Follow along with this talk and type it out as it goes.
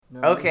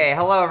No. Okay,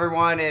 hello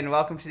everyone, and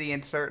welcome to the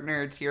Insert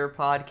Nerd Tier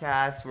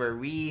podcast, where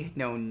we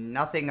know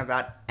nothing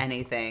about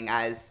anything,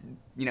 as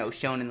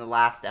shown in the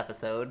last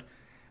episode,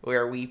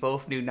 where we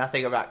both knew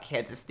nothing about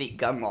Kansas state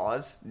gun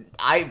laws.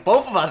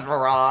 Both of us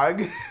were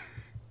wrong.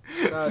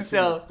 To an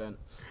extent.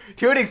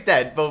 To an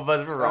extent, both of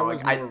us were wrong. I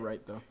was more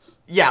right, though.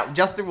 Yeah,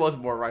 Justin was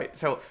more right.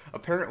 So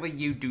apparently,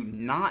 you do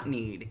not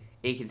need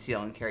a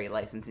conceal and carry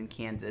license in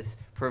Kansas,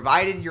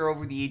 provided you're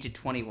over the age of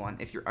 21.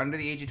 If you're under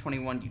the age of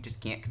 21, you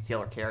just can't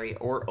conceal or carry,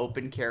 or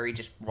open carry,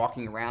 just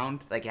walking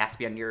around. Like, it has to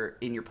be in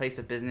your place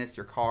of business,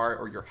 your car,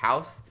 or your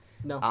house.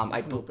 No,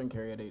 I can open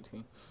carry at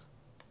 18.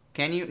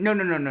 Can you?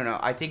 No.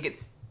 I think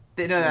it's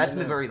that's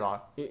Missouri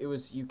law. It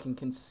was you can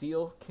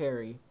conceal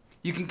carry.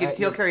 You can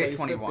conceal carry at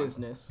 21. Place of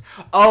business.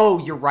 Oh,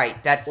 you're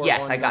right. That's or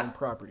yes, on I your got own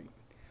property.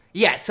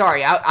 Yeah,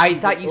 sorry, I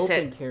thought you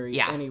said open carry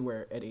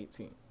anywhere at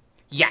 18.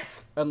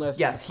 Yes. Unless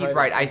yes, it's he's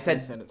right. I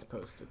said and it's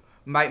posted.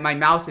 My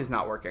mouth is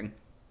not working.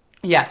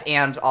 Yes,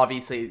 and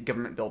obviously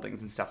government buildings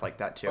and stuff like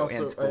that too, also,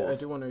 and schools. I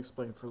do want to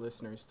explain for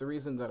listeners, the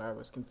reason that I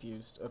was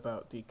confused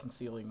about the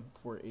concealing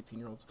for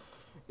 18-year-olds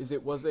is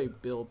it was a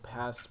bill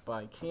passed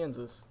by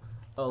Kansas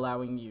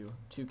allowing you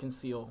to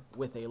conceal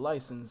with a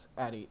license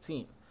at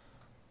 18.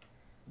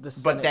 The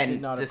Senate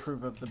did not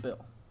approve of the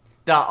bill.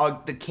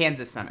 The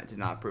Kansas Senate did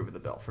not approve of the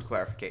bill, for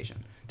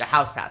clarification. The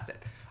House passed it.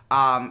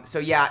 So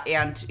yeah,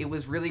 and it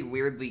was really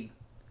weirdly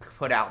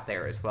put out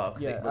there as well,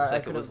 because it looks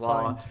like it was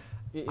law.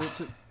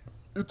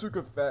 It took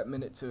a fat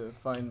minute to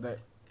find that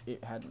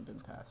it hadn't been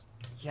passed.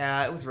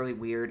 Yeah, it was really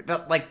weird.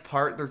 But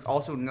there's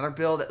also another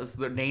bill that was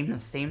named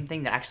the same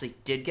thing that actually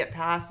did get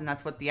passed, and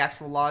that's what the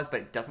actual law is, but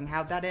it doesn't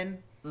have that in.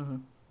 Mm-hmm.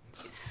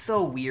 It's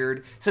so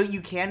weird. So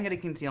you can get a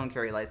conceal and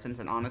carry license,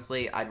 and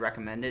honestly, I'd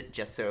recommend it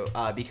just so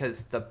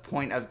because the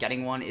point of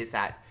getting one is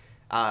that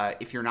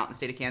if you're not in the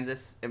state of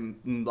Kansas, and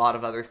a lot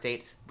of other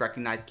states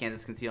recognize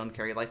Kansas conceal and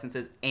carry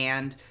licenses,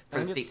 and for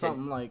the states,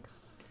 something like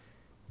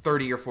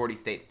 30 or 40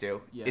 states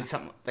do. Yeah. It's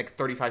something like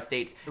 35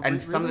 states, and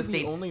really some of the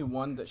states. The only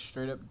one that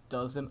straight up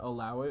doesn't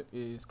allow it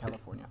is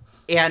California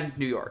and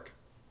New York.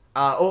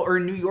 Or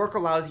New York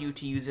allows you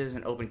to use it as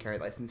an open carry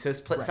license. So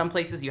some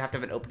places you have to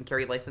have an open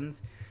carry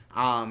license,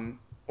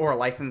 or a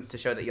license to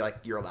show that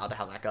you're allowed to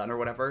have that gun or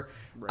whatever.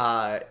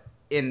 Right.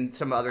 In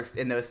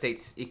those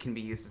states, it can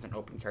be used as an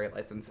open carry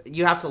license.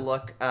 You have to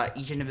look.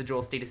 Each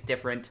individual state is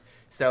different.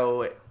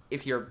 So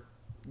if you're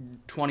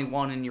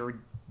 21 and you're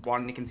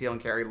wanting to conceal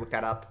and carry, look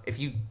that up. If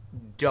you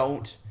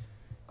don't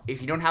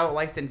have a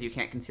license, you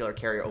can't conceal or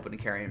carry or open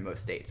carry in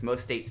most states.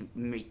 Most states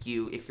make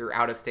you, if you're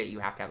out of state, you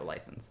have to have a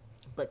license.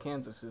 But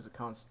Kansas is a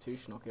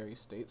constitutional carry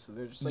state, so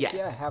they're just like, yes.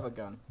 Yeah, have a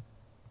gun.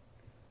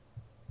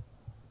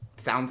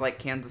 Sounds like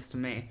Kansas to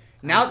me.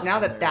 Now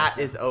that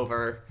is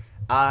over,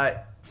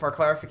 for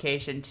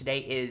clarification, today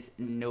is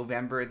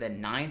November the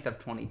 9th of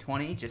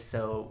 2020, just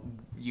so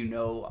you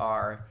know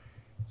our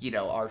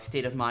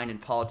state of mind in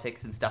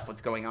politics and stuff,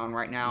 what's going on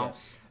right now.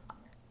 Yes.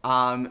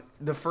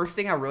 The first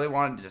thing I really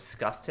wanted to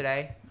discuss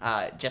today,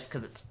 just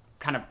because it's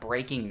kind of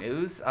breaking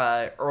news,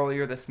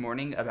 earlier this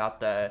morning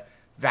about the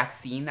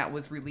vaccine that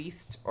was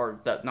released,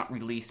 not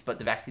released, but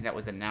the vaccine that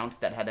was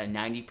announced that had a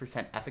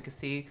 90%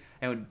 efficacy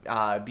and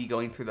would be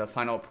going through the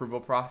final approval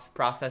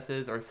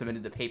processes or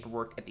submitted the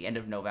paperwork at the end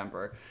of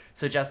November.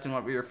 So, Justin,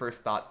 what were your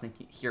first thoughts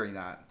hearing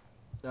that?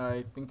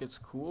 I think it's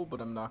cool, but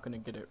I'm not going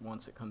to get it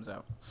once it comes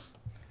out.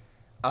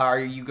 Are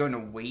you going to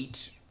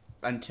wait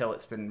until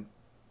it's been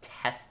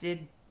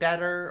tested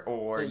better,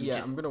 or I'm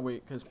going to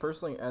wait, because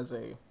personally, as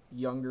a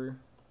younger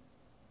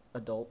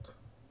adult,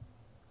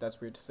 that's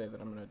weird to say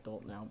that I'm an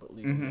adult now, but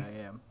legally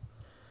I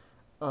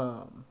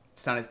am.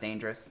 It's not as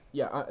dangerous.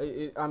 Yeah,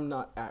 I'm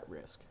not at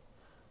risk.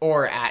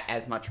 Or at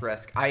as much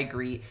risk. I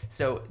agree.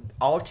 So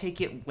I'll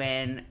take it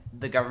when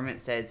the government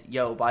says,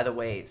 yo, by the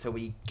way, so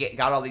we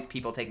got all these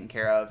people taken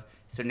care of,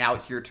 so now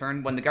it's your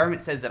turn. When the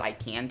government says that I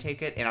can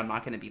take it, and I'm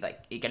not going to be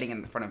getting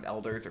in front of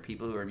elders or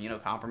people who are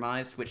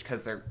immunocompromised, which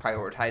because they're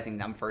prioritizing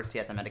them first to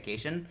get the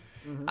medication,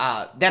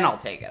 then I'll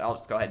take it. I'll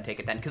just go ahead and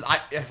take it then. Because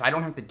if I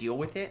don't have to deal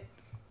with it,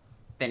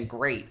 then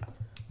great.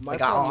 My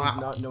problem is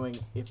not knowing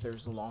if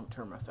there's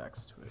long-term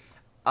effects to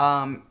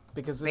it.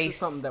 Because this is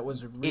something that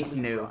was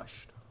really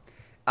rushed.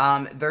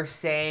 They're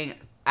saying,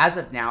 as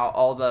of now,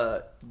 all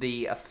the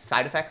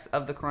side effects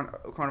of the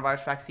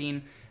coronavirus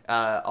vaccine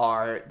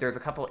there's a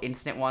couple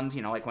instant ones,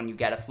 like when you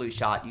get a flu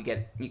shot, you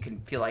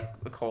can feel like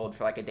a cold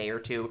for a day or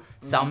two.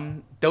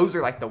 Those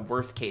are the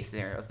worst case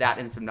scenarios. That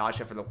and some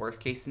nausea for the worst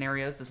case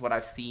scenarios is what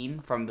I've seen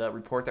from the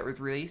report that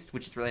was released,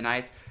 which is really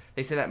nice.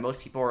 They say that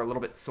most people are a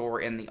little bit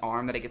sore in the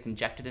arm that it gets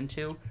injected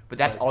into, but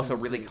that's also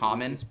really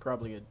common. It's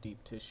probably a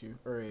deep tissue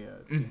or a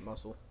deep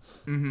muscle.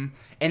 Mm-hmm.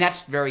 And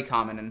that's very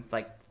common in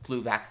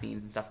flu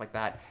vaccines and stuff like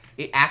that.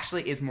 It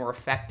actually is more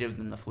effective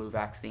than the flu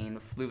vaccine. The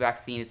flu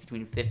vaccine is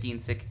between 50 and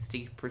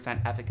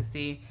 60%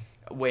 efficacy,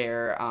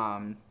 where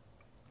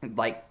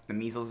the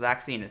measles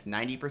vaccine is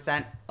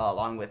 90%,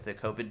 along with the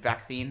COVID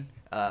vaccine,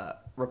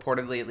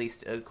 reportedly, at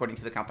least according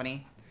to the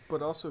company.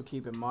 But also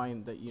keep in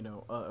mind that,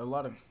 a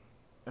lot of,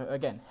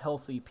 again,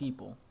 healthy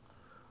people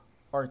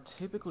are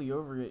typically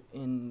over it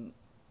in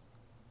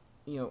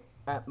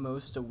at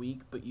most a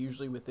week, but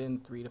usually within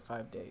 3 to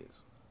 5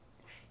 days.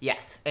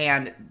 Yes,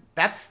 and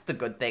that's the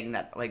good thing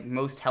that, like,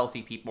 most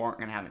healthy people aren't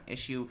going to have an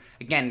issue.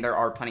 Again, there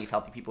are plenty of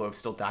healthy people who have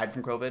still died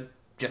from COVID.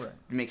 Just Right.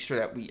 make sure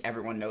that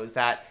everyone knows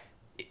that.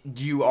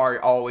 You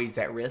are always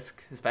at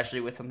risk, especially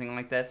with something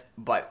like this,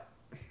 but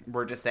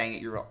we're just saying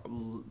that you're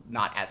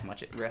not as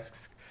much at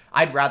risk.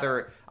 I'd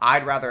rather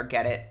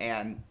get it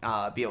and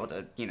be able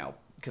to,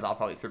 because I'll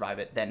probably survive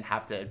it, than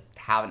have to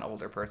have an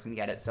older person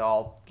get it, so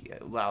I'll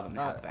allow them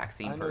to have the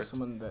vaccine first. I know first.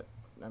 someone that,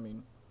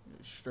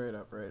 straight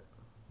up, right?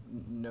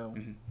 No,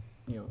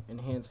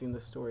 enhancing the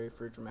story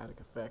for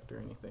dramatic effect or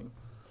anything.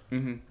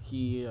 Mm-hmm.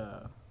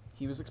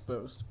 He was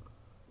exposed,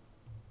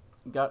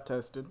 got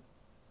tested,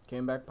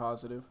 came back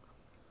positive.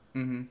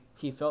 Mm-hmm.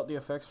 He felt the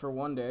effects for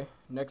one day.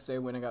 Next day,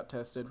 when it got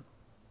tested,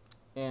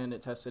 and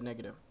it tested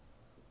negative.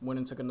 Went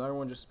and took another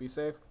one just to be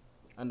safe.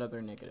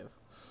 Another negative.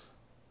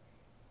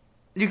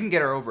 You can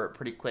get her over it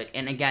pretty quick.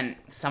 And again,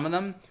 some of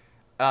them,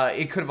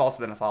 it could have also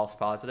been a false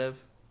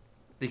positive,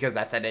 because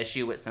that's an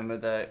issue with some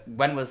of the...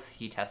 When was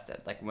he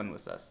tested? Like, when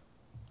was this?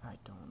 I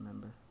don't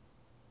remember.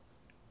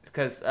 It's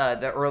because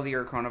the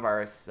earlier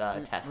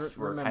coronavirus tests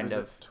were kind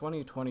of...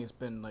 2020 has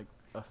been like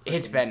a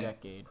It's been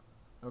decade.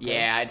 Okay?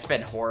 Yeah, it's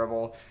been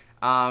horrible.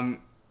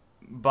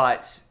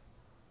 But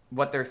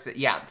what they're...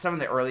 Yeah, some of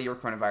the earlier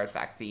coronavirus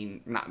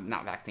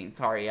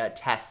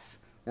tests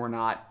were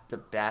not the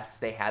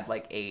best. They had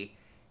like a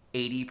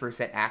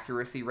 80%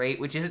 accuracy rate,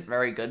 which isn't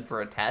very good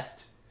for a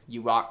test.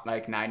 You want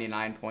like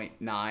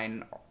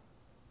 99.9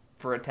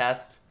 for a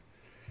test.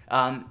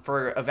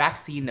 For a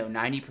vaccine, though,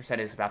 90%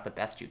 is about the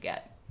best you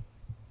get,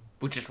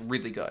 which is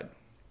really good.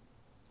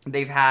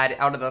 They've had,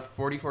 out of the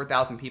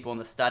 44,000 people in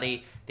the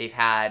study, they've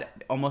had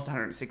almost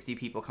 160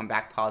 people come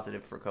back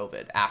positive for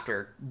COVID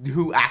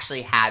who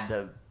actually had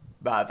the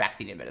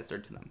vaccine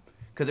administered to them.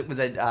 Because it was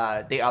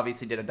they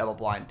obviously did a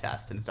double-blind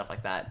test and stuff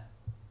like that.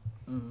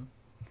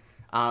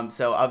 Mm-hmm.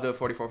 So of the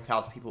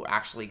 44,000 people who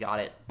actually got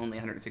it, only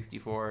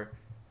 164...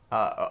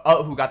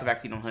 who got the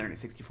vaccine,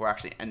 164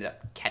 actually ended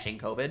up catching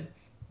COVID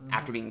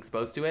after being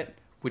exposed to it,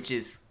 which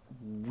is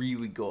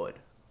really good.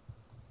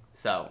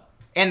 So,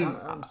 and...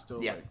 I'm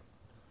still yeah. like...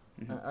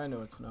 I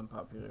know it's an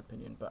unpopular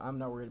opinion, but I'm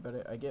not worried about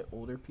it. I get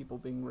older people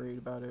being worried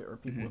about it, or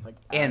people with like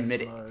asthma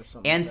or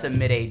something. And like some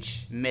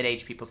that.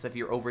 mid-age people. So if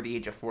you're over the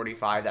age of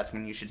 45, that's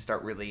when you should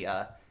start really,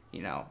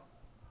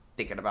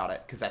 thinking about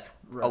it, because that's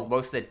Right.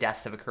 most of the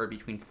deaths have occurred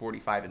between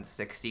 45 and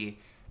 60.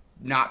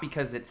 Not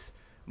because it's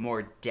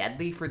more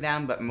deadly for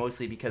them, but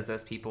mostly because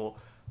those people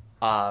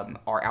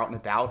are out and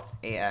about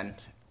and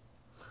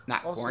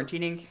not Also,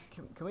 quarantining.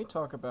 Can we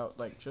talk about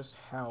like just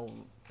how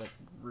like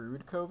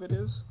rude COVID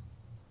is?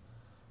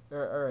 All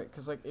right,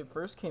 because like it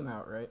first came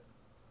out, right?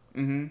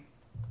 Mm-hmm. And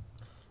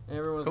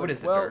everyone was COVID like,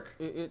 is a well, jerk.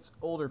 It's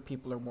older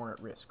people are more at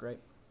risk, right?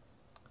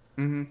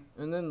 Mm-hmm.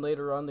 And then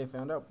later on, they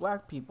found out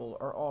black people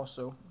are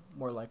also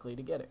more likely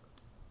to get it.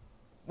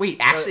 Wait,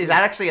 actually, is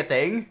that actually a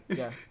thing?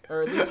 Yeah,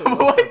 or at least it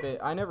was for a bit.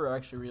 I never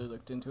actually really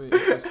looked into it.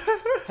 It's just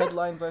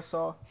headlines I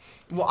saw.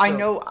 Well, So,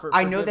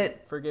 I know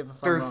that forgive if I'm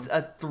there's wrong.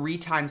 a 3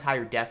 times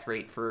higher death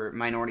rate for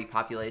minority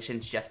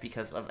populations just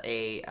because of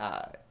a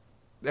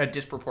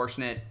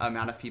disproportionate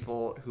amount of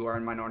people who are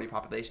in minority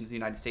populations in the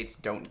United States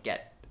don't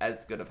get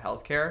as good of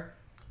health care,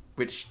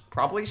 which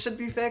probably should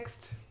be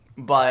fixed,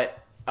 but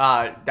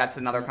that's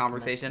another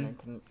conversation.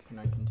 Can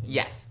I continue?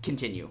 Yes,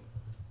 continue.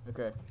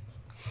 Okay.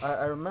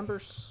 I remember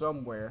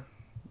somewhere.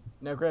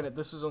 Now, granted,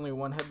 this is only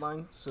one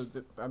headline, so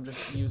I'm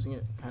just using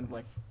it kind of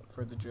like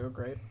for the joke,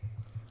 right?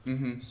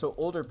 Mm-hmm. So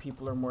older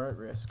people are more at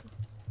risk.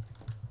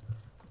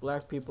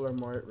 Black people are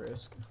more at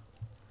risk.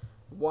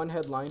 One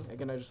headline,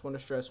 again, I just want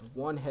to stress,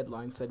 one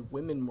headline said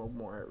women were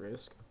more at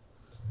risk.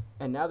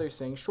 And now they're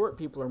saying short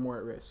people are more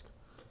at risk.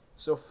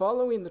 So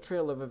following the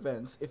trail of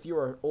events, if you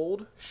are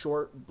old,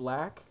 short,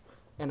 black,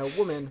 and a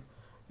woman,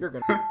 you're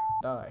going to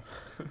die.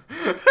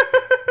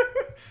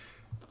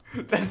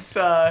 That's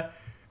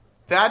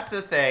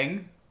the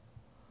thing.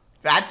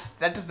 That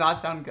does not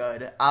sound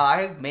good.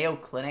 I have Mayo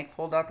Clinic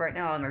pulled up right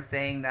now, and they're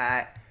saying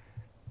that,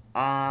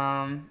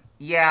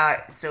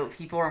 so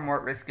people are more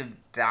at risk of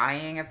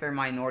dying if they're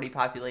minority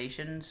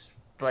populations,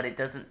 but it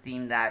doesn't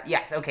seem that...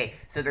 Yes, okay,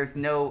 so there's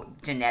no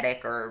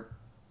genetic or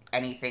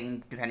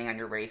anything, depending on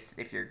your race,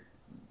 if you're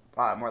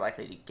more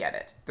likely to get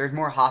it. There's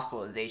more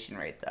hospitalization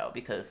rate, though,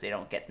 because they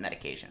don't get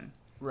medication.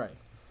 Right.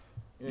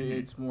 Mm-hmm.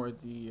 It's more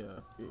the...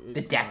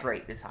 The death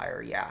rate is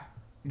higher, yeah.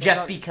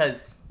 Just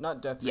because...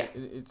 Not death Yeah.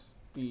 rate, it's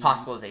the...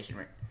 Hospitalization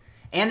rate.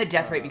 And the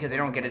death rate because they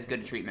what don't am get I as good a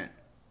thinking? treatment.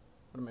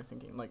 What am I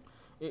thinking? Like,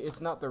 it's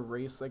not the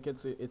race that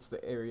gets it, it's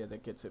the area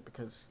that gets it,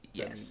 because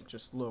Yes.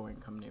 just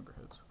low-income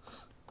neighborhoods.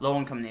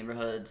 Low-income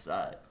neighborhoods,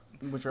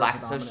 Which are Black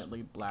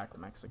predominantly black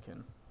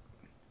Mexican.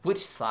 which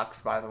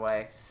sucks, by the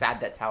way. Sad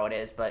that's how it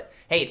is, but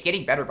hey, it's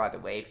getting better, by the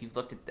way. If you've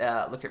looked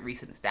at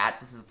recent stats,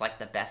 this is like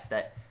the best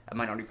that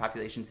minority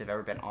populations have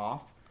ever been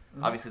off.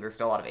 Mm-hmm. Obviously, there's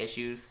still a lot of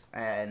issues,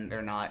 and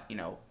they're not,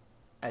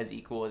 as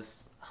equal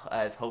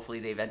as hopefully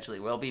they eventually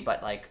will be.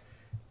 But like,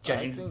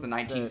 judging since the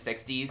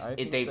 1960s, I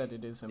think that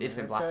it is it's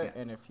been America, blasted.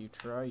 and if you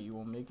try, you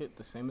will make it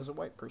the same as a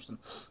white person.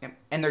 Yep.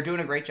 And they're doing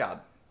a great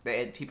job.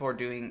 People are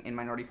doing in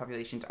minority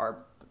populations are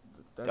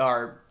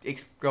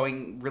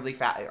growing really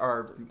fast,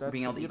 are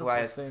being able to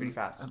equalize pretty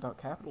fast. About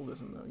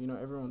capitalism, though,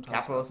 everyone talks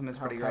capitalism about is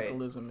how pretty great.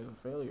 Capitalism is a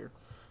failure.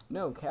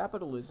 No,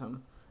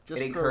 capitalism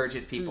just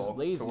encourages people who's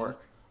lazy to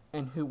work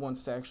and who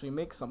wants to actually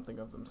make something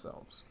of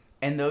themselves.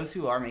 And those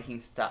who are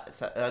making stuff,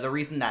 the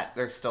reason that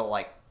there's still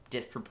like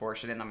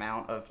disproportionate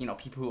amount of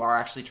people who are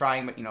actually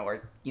trying, but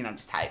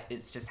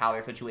it's just how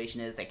their situation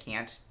is. They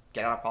can't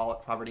get out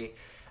of poverty.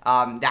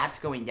 That's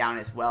going down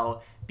as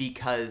well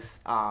because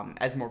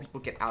as more people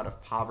get out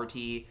of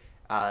poverty,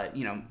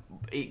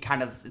 it's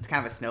kind of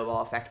a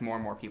snowball effect. More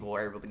and more people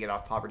are able to get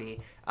off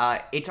poverty.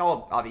 It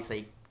all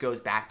obviously goes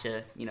back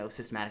to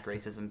systematic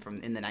racism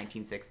from in the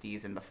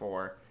 1960s and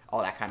before,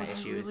 all that kind of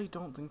issues. I really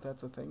don't think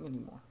that's a thing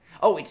anymore.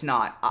 Oh, it's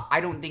not.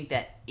 I don't think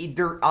that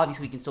there.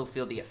 Obviously, we can still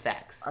feel the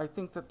effects. I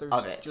think that they're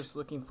just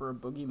looking for a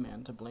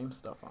boogeyman to blame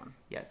stuff on.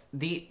 Yes,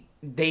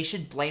 they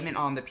should blame it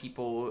on the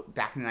people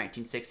back in the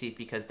 1960s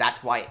because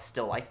that's why it's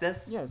still like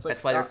this. Yeah,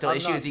 that's why there's still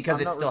issues because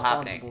it's still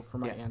happening. I'm not responsible for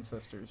my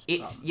ancestors'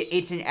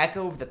 It's an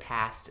echo of the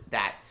past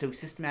that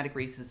systematic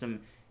racism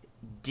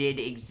did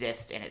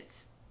exist and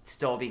it's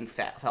still being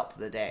felt to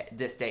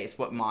this day. Is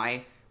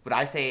what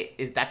I say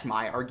is that's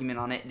my argument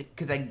on it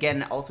because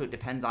again also it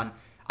depends on.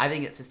 I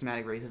think that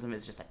systematic racism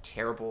is just a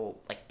terrible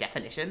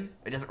definition.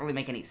 It doesn't really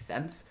make any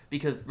sense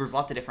because there's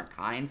lots of different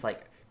kinds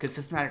because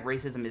systematic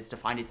racism is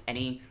defined as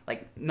any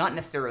not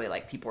necessarily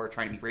people are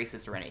trying to be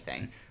racist or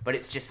anything, but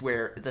it's just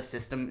where the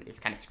system is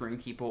kind of screwing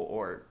people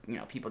or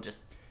people just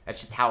that's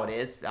just how it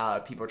is.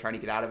 People are trying to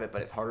get out of it,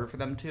 but it's harder for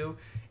them to.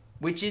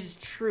 Which is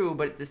true,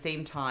 but at the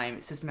same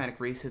time, systematic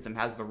racism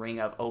has the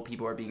ring of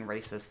people are being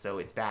racist, so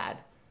it's bad.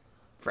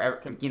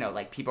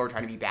 People are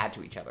trying to be bad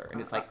to each other, and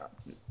it's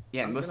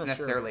most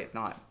necessarily it's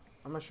not.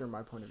 I'm not sure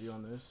my point of view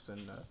on this,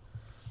 and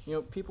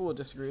people will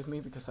disagree with me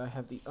because I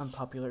have the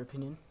unpopular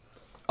opinion.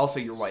 Also,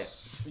 you're white.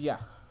 Yeah,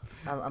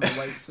 I'm a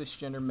white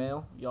cisgender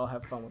male. Y'all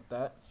have fun with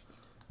that.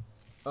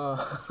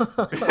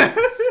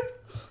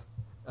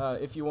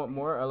 If you want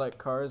more, I like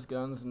cars,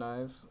 guns,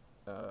 knives.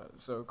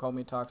 So call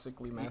me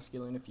toxically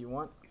masculine if you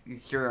want.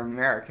 You're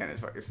American,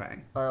 is what you're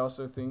saying. I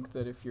also think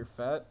that if you're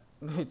fat,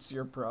 it's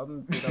your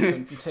problem. Get up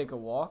and take a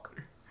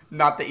walk.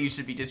 Not that you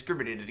should be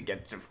discriminated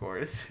against, of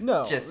course.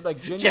 No,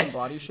 genuine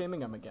body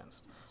shaming, I'm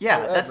against.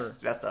 Yeah, however,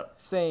 that's messed up.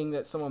 Saying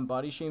that someone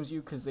body shames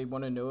you because they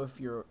want to know if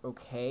you're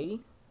okay,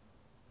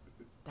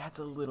 that's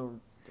a little.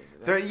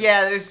 There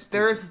is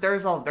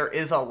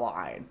a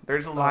line.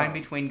 There's a line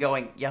between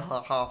going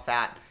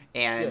fat.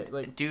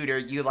 And, dude, are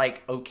you,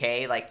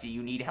 okay? Do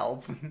you need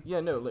help? Yeah,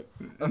 no,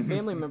 a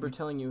family member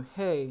telling you,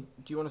 hey,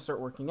 do you want to start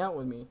working out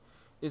with me,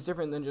 is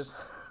different than just,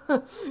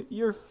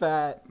 you're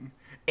fat.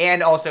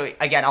 And also,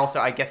 I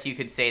guess you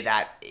could say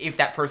that if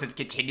that person's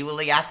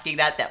continually asking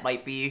that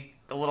might be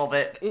a little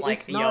bit,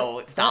 it's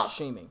stop. Fat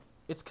shaming.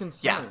 It's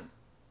concern. Yeah.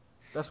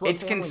 That's what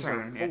families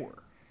are for.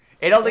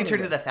 Yeah. It only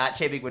turns into fat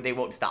shaming when they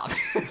won't stop.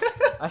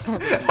 I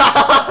had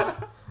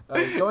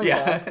to going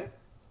back,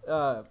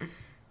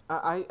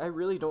 I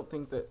really don't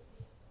think that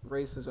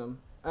racism...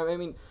 I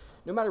mean,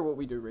 no matter what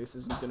we do,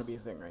 racism is going to be a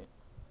thing, right?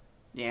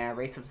 Yeah,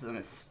 racism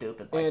is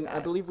stupid and I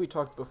believe we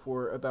talked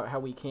before about how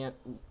we can't,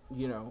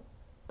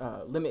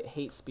 limit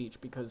hate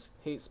speech because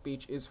hate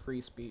speech is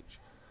free speech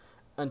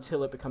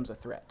until it becomes a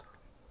threat.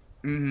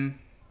 Mm-hmm.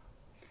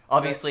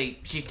 Obviously,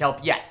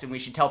 and we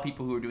should tell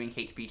people who are doing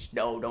hate speech,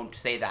 no, don't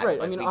say that. Right,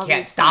 we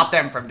can't stop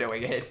them from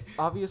doing it.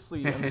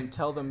 Obviously,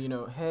 tell them,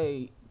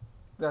 hey,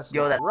 that's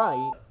not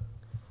right.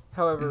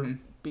 However...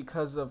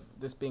 because of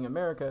this being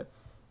America,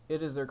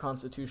 it is their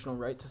constitutional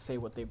right to say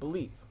what they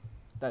believe.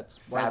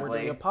 That's why we're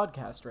doing a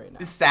podcast right now.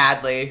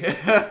 Sadly.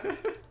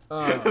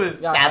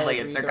 Sadly,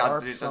 it's their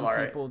constitutional right. There are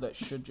some people that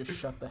should just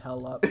shut the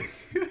hell up.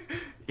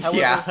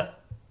 However,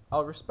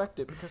 I'll respect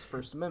it because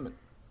First Amendment.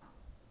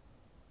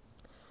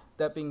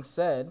 That being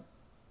said,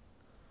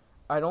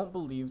 I don't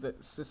believe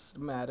that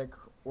systemic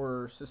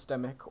or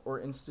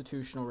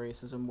institutional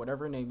racism,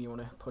 whatever name you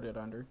want to put it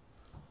under,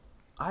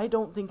 I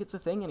don't think it's a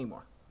thing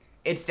anymore.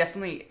 It's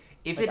definitely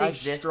if it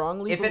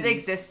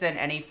exists in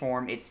any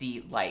form, it's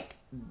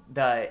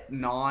the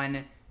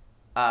non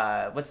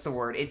what's the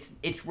word?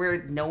 It's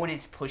where no one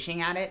is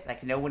pushing at it,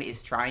 no one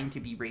is trying to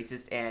be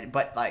racist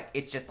but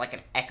it's just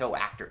an echo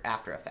after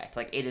effect.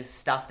 It is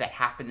stuff that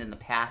happened in the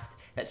past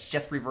that's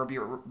just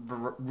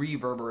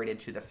reverberated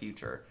to the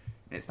future.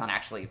 And it's not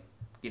actually,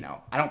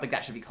 I don't think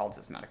that should be called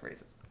systematic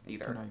racism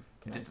either.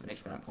 Can I just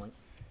make that point?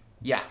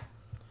 Yeah.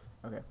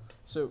 Okay.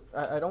 So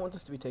I don't want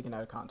this to be taken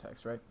out of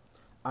context, right?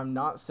 I'm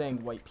not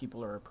saying white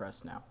people are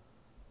oppressed now.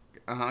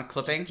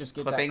 Clipping? Just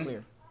get clipping. that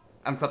clear.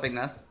 I'm clipping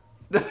this.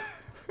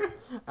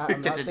 I'm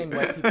not saying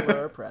white people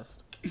are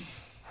oppressed.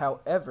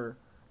 However,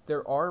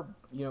 there are,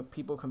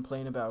 people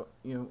complain about,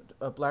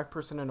 a black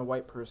person and a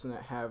white person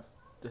that have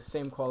the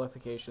same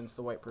qualifications,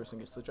 the white person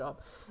gets the job.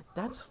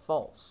 That's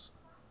false.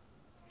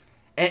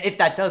 And if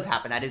that does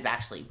happen, that is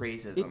actually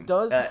racism. It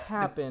does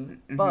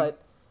happen,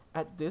 but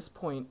at this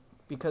point,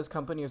 because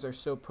companies are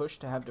so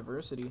pushed to have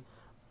diversity,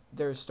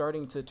 they're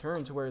starting to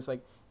turn to where it's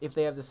like, if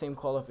they have the same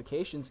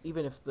qualifications,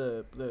 even if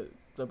the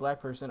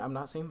black person, I'm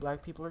not saying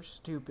black people are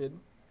stupid,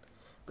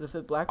 but if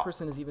the black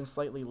person is even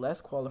slightly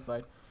less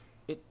qualified,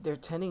 they're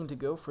tending to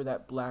go for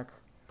that black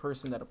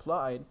person that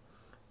applied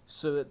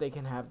so that they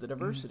can have the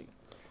diversity.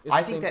 It's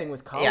I the think same thing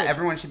with that colleges.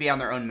 everyone should be on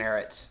their own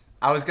merit.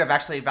 I was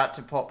actually about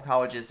to pull up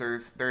colleges.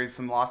 There's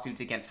some lawsuits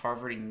against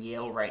Harvard and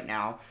Yale right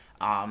now.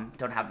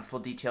 Don't have the full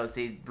details.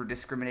 They were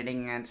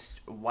discriminating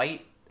against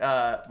white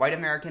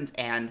Americans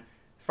and,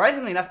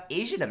 surprisingly enough,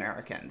 Asian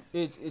Americans.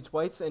 It's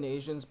whites and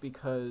Asians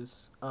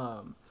because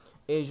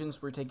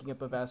Asians were taking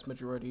up a vast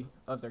majority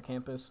of their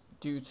campus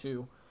due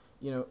to,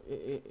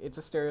 it's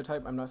a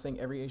stereotype. I'm not saying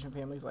every Asian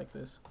family is like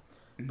this,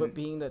 but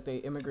being that they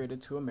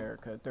immigrated to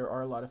America, there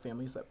are a lot of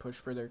families that push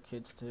for their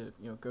kids to,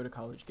 go to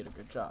college, get a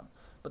good job.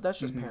 But that's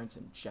just parents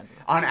in general.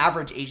 On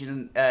average,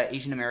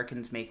 Asian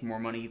Americans make more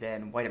money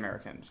than white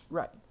Americans.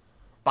 Right.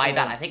 By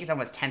about, I think it's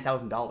almost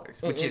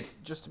 $10,000, which is...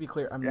 Just to be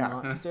clear, I'm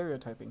not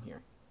stereotyping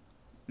here.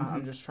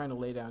 I'm just trying to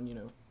lay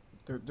down,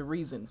 the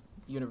reason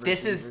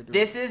universities are doing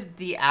This is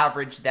the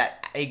average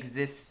that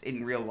exists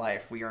in real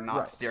life. We are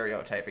not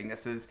stereotyping.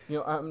 This is...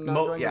 I'm not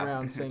going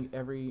around saying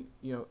every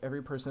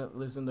person that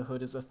lives in the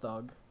hood is a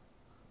thug.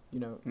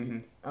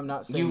 I'm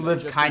not saying... You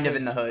live kind of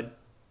in the hood.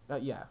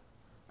 Yeah.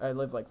 I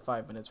live like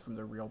 5 minutes from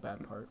the real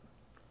bad part.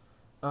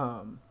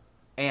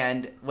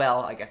 And,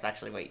 well, I guess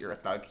actually, wait, you're a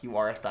thug. You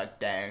are a thug.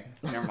 Dang.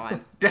 Never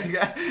mind.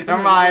 Never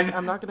mind.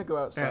 I'm not going to go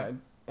outside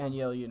and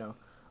yell,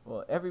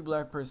 well, every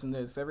black person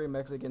this, every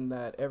Mexican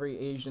that, every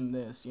Asian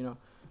this,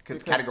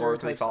 because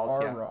categorically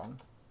false, are wrong.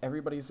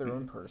 Everybody's their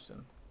own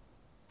person.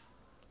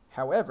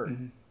 However,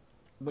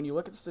 when you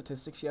look at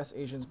statistics, yes,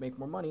 Asians make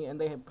more money and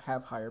they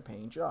have higher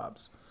paying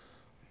jobs.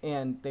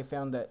 And they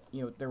found that,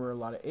 there were a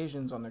lot of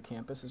Asians on their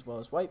campus as well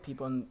as white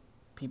people, and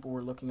people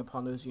were looking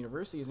upon those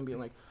universities and being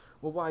like,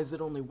 well, why is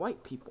it only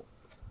white people?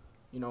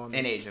 And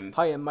Asians.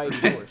 High and mighty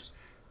horse.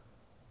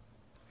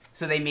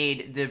 So they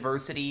made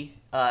diversity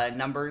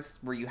numbers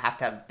where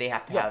they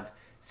have to have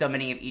so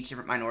many of each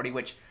different minority,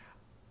 which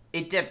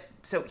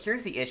so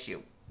here's the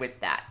issue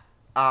with that.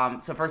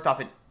 So first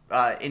off,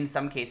 in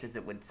some cases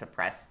it would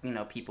suppress,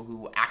 people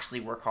who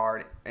actually work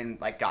hard and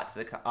got to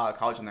the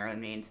college on their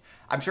own means.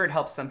 I'm sure it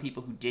helps some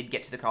people who did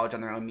get to the college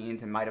on their own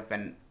means and might have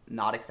been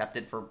not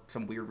accepted for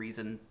some weird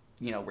reason,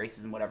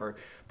 racism, whatever.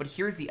 But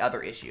here's the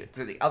other issue.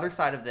 So the other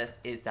side of this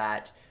is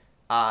that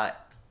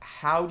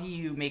how do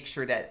you make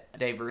sure that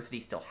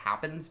diversity still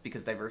happens?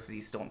 Because diversity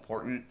is still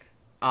important,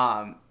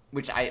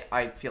 which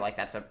I feel like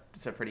that's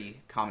a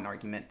pretty common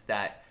argument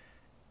that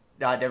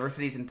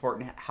diversity is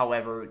important.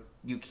 However,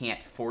 you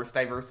can't force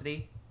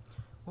diversity.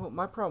 Well,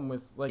 my problem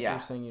with, you're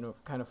saying,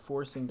 kind of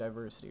forcing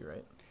diversity,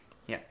 right?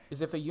 Yeah.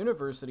 Is if a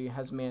university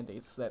has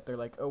mandates that they're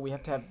like, oh, we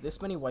have to have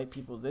this many white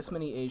people, this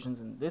many Asians,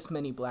 and this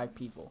many black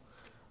people.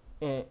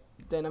 And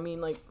then,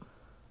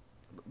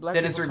 black then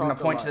people is there going to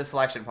point to the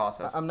selection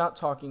process? I'm not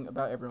talking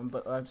about everyone,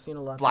 but I've seen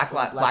a lot of Black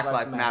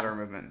Lives Matter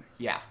movement.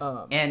 Yeah.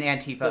 And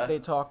Antifa. They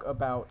talk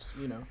about,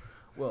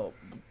 well,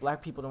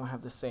 black people don't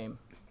have the same,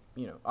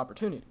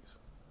 opportunities.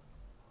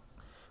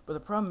 But the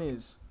problem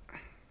is...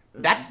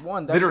 That's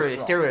literally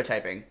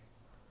stereotyping.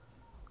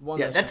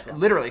 That's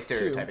literally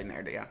stereotyping. Two,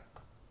 there, yeah.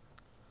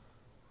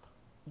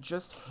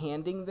 Just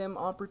handing them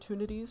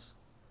opportunities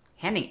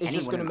is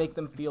just going to make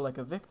them feel like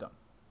a victim.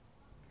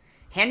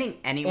 Handing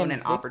anyone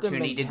an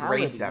opportunity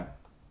degrades them.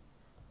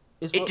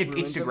 It's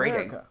degrading.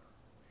 America.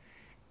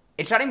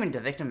 It's not even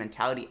the victim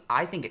mentality.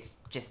 I think it's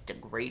just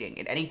degrading.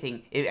 If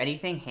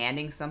anything,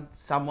 handing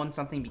someone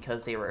something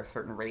because they were a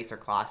certain race or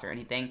class or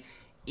anything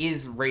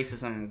is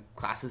racism,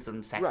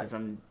 classism,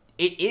 sexism. Right.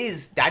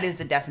 That is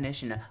the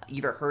definition of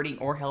either hurting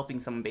or helping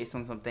someone based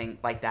on something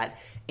like that.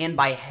 And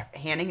by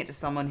handing it to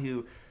someone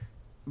who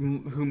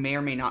may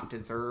or may not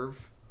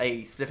deserve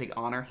a specific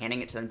honor,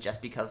 handing it to them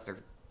just because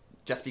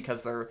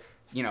they're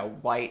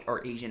white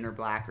or Asian or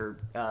black or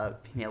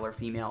male or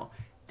female,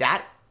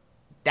 that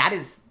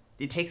is,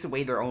 it takes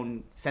away their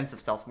own sense of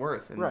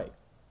self-worth. And right.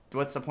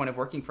 What's the point of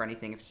working for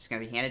anything if it's just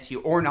going to be handed to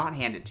you or not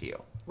handed to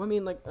you? Well,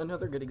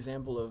 another good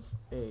example of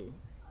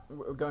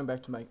going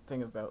back to my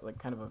thing about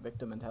kind of a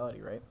victim mentality,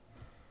 right?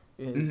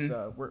 Is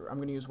I'm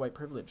going to use white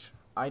privilege.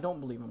 I don't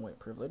believe in white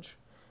privilege,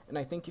 and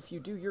I think if you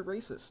do, you're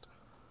racist.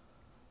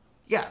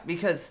 Yeah,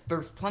 because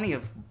there's plenty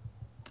of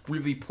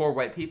really poor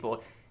white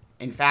people.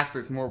 In fact,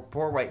 there's more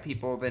poor white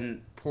people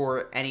than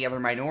poor any other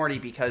minority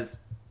because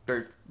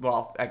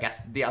I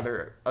guess the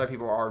other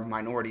people are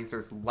minorities.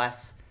 There's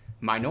less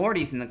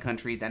minorities in the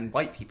country than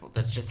white people.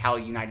 That's just how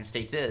the United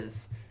States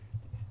is.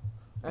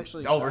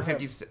 Actually, over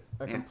 50%.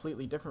 A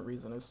completely different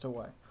reason as to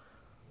why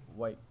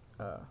white.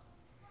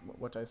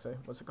 What did I say?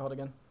 What's it called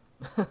again?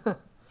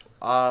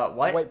 What?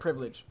 White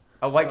privilege.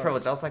 White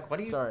privilege. I was like, what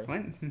are you? Sorry.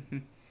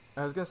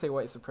 I was gonna say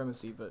white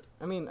supremacy, but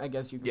I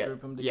guess you could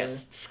group them together.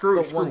 Yes. Screw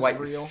white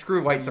supremacists.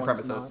 Screw white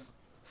supremacists.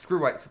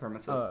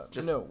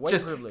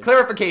 White privilege.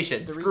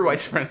 Clarification. Screw white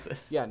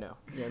supremacists. Yeah, no.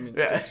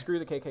 Screw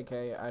the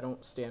KKK. I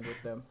don't stand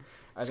with them.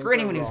 Screw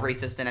anyone who's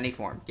racist in any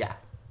form. Yeah.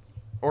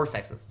 Or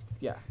sexist.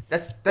 Yeah.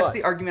 That's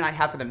the argument I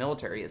have for the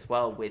military as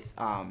well with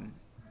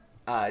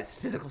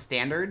physical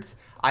standards.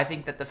 I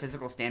think that the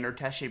physical standard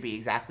test should be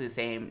exactly the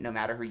same no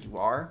matter who you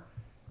are.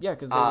 Yeah,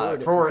 because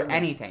for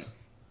anything.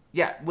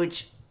 Yeah,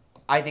 which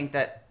I think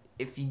that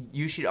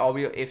you should all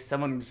be, if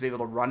someone was able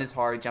to run as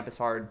hard, jump as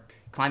hard,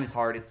 climb as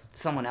hard as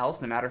someone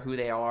else, no matter who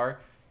they are,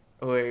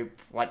 or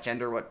what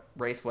gender, what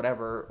race,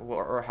 whatever,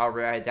 or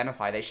however they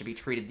identify, they should be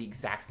treated the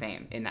exact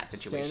same in that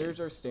situation. Standards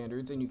are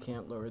standards, and you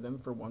can't lower them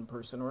for one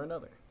person or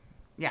another.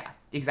 Yeah,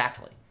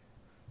 exactly.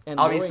 And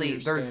obviously,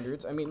 there's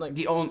standards. I mean, like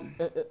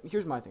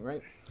here's my thing,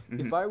 right?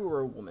 Mm-hmm. If I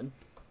were a woman,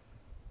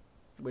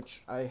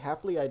 which I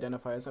happily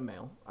identify as a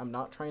male, I'm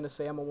not trying to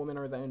say I'm a woman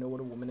or that I know what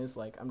a woman is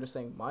like. I'm just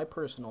saying my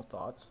personal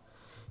thoughts.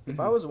 If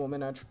I was a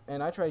woman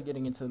and I tried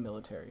getting into the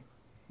military,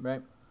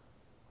 right,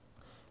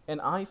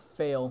 and I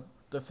fail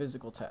the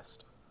physical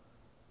test,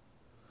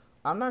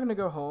 I'm not going to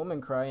go home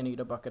and cry and eat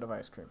a bucket of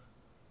ice cream.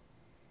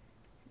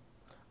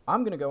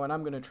 I'm going to go and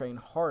I'm going to train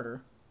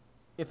harder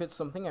if it's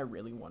something I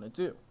really want to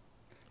do.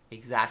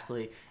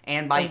 Exactly.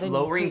 And by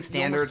lowering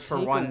standards for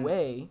one... take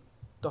away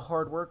the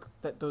hard work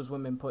that those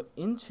women put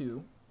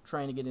into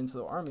trying to get into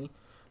the army,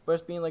 but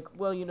it's being like,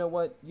 well, you know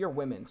what? You're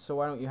women, so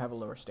why don't you have a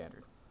lower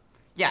standard?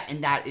 Yeah,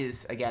 and that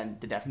is, again,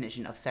 the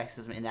definition of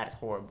sexism, and that is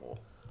horrible.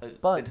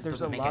 But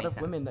there's a lot of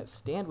women that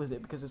stand with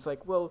it because it's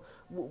like, well,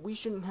 we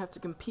shouldn't have to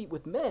compete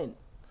with men.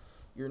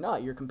 You're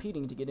not. You're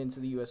competing to get into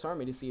the U.S.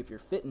 Army to see if you're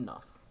fit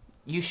enough.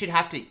 You should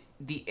have to...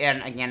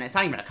 And again, it's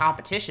not even a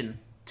competition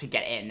to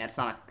get in. That's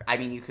not... I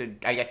mean,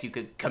 I guess you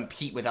could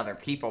compete with other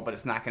people, but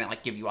it's not going to,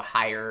 like, give you a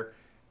higher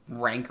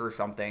rank or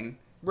something.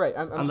 Right.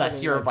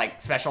 Unless you're,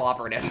 like, special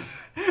operative.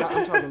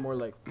 I'm talking more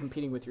like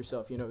competing with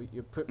yourself. You know,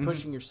 you're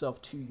pushing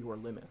yourself to your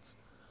limits.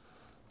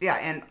 Yeah,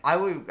 and I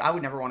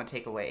would never want to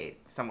take away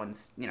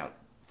someone's,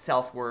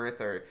 self-worth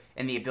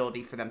and the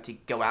ability for them to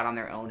go out on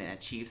their own and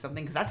achieve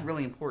something, because that's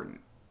really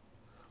important.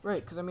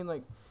 Right, because, I mean,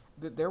 like,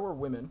 there were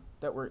women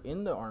that were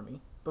in the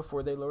Army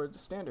before they lowered the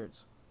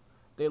standards.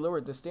 They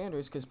lowered the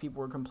standards because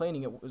people were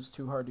complaining it was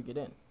too hard to get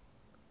in.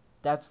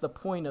 That's the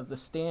point of the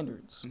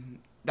standards. Mm-hmm.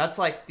 That's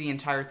like the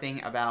entire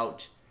thing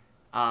about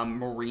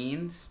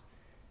Marines.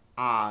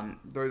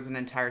 There was an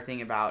entire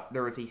thing about,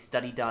 there was a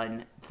study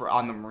done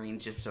on the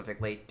Marines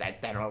specifically. I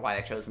don't know why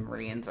they chose the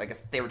Marines. I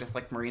guess they were just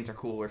like, Marines are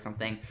cool or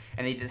something.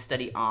 And they did a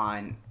study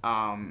on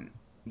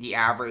the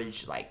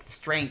average, like,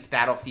 strength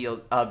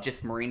battlefield of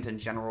just Marines in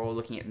general,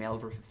 looking at male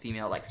versus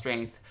female, like,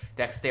 strength,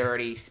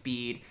 dexterity,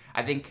 speed.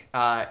 I think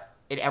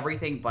in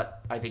everything,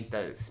 but I think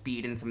the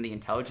speed and some of the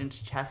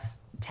intelligence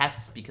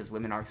tests, because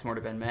women are smarter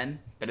than men.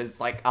 That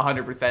is, like,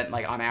 100%,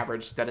 like, on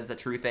average, that is a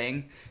true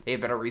thing. They have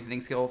better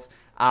reasoning skills.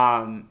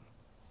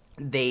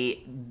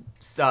 They,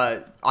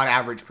 on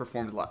average,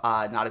 performed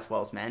not as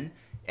well as men.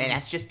 And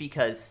that's just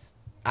because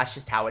that's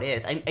just how it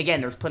is. And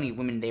again, there's plenty of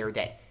women there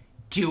that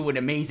do an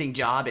amazing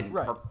job and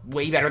are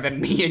way better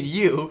than me and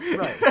you.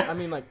 Right. I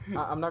mean, like,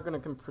 I'm not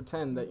going to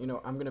pretend that,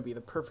 I'm going to be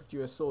the perfect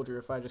U.S. soldier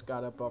if I just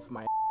got up off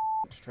my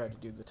to try to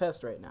do the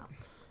test right now.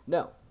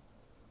 No.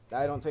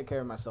 I don't take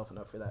care of myself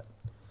enough for that.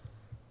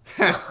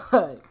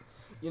 But,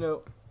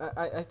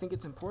 I think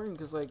it's important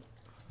because, like,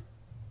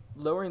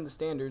 lowering the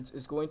standards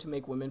is going to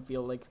make women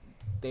feel like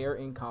they're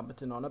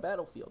incompetent on a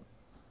battlefield.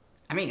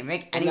 I mean, it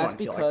makes anyone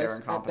feel like they're incompetent. And that's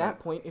because, at that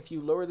point, if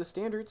you lower the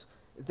standards,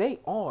 they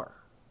are.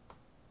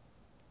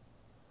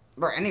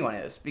 Or anyone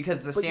is,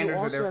 because the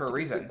standards are there for a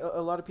reason.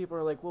 A lot of people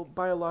are like, well,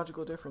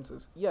 biological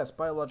differences. Yes,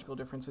 biological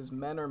differences.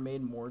 Men are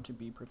made more to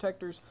be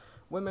protectors.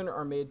 Women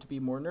are made to be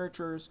more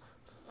nurturers.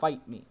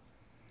 Fight me.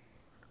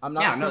 I'm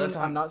not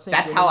saying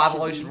that's how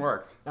evolution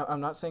works. I'm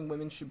not saying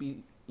women should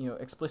be,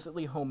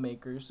 explicitly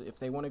homemakers. If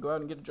they want to go out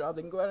and get a job,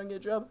 they can go out and get a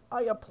job.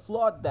 I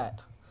applaud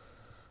that.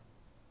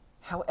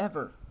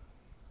 However,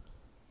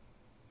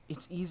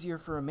 it's easier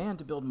for a man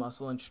to build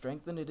muscle and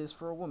strength than it is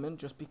for a woman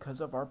just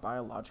because of our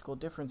biological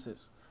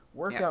differences.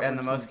 Workout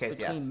routines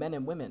between men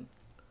and women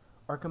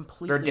are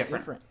completely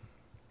different.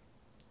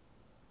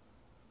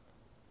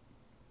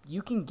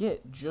 You can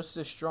get just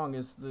as strong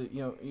as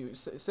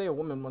say a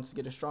woman wants to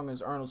get as strong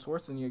as Arnold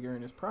Schwarzenegger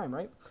in his prime,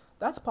 right?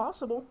 That's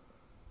possible.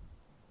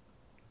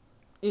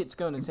 It's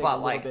going to take a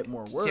little bit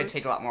more work. It's going to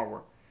take a lot more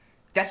work.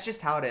 That's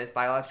just how it is.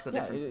 Biological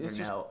differences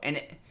are no.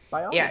 And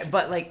biology. Yeah,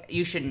 but, like,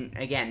 you shouldn't,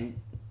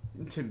 again,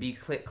 to be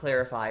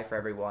clarify for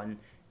everyone,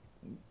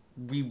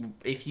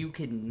 if you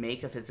can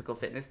make a physical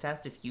fitness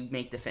test, if you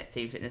make the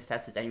same fitness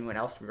test as anyone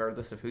else,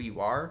 regardless of who you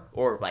are,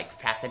 or, like,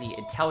 fast, any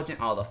intelligent,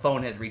 the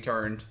phone has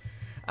returned.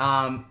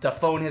 The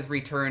phone has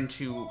returned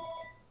to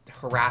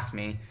harass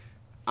me.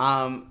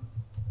 Gosh,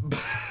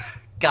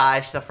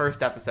 the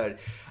first episode.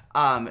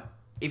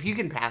 If you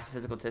can pass a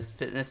physical test,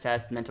 fitness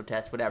test, mental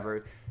test,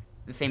 whatever,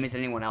 the same as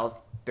anyone else,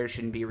 there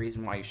shouldn't be a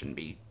reason why you shouldn't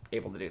be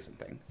able to do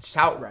something. It's just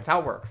how, it's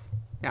how it works.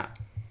 Yeah.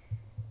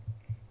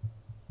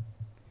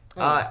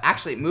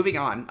 Actually, moving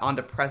on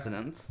to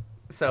presidents.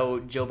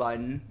 So Joe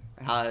Biden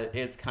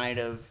is kind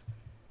of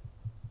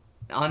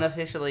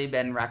unofficially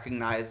been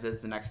recognized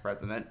as the next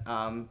president.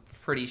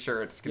 Pretty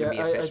sure it's going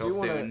to be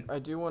official soon. I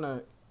do want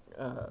to,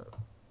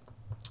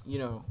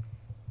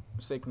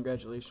 say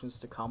congratulations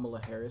to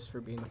Kamala Harris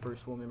for being the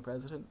first woman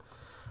president.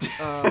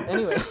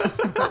 Anyway,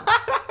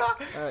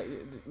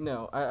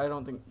 no, I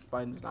don't think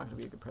Biden's not going to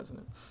be a good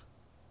president.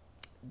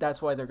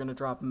 That's why they're going to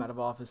drop him out of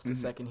office the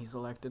second he's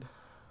elected.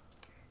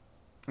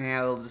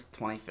 Yeah, they'll just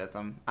 25th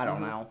him. I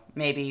don't know.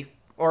 Maybe.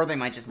 Or they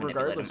might just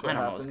manipulate him. I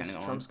don't know what's going to go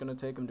on. Trump's going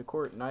to take him to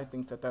court, and I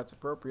think that that's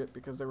appropriate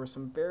because there were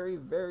some very,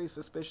 very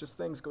suspicious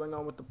things going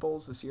on with the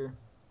polls this year.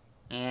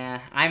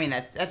 Yeah, I mean,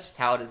 that's just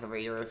how it is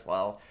every year as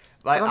well.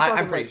 But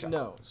I'm pretty sure.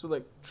 No, so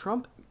like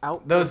Trump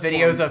out those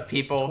videos of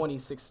people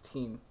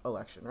 2016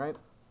 election, right?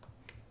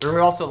 There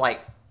were also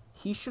like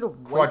he should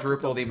have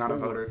quadrupled the amount of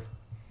voters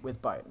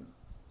with Biden.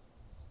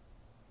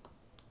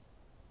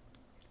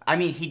 I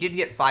mean, he did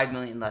get 5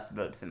 million less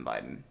votes than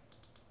Biden.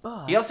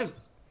 But he also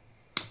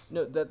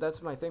no,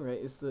 that's my thing, right?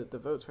 Is the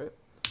votes, right?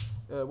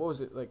 What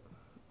was it, like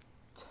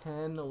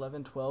 10,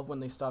 11, 12 when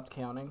they stopped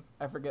counting?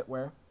 I forget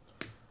where.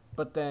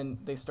 But then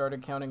they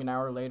started counting an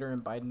hour later,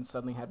 and Biden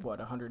suddenly had,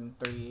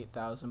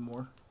 138,000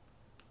 more?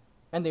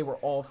 And they were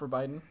all for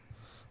Biden?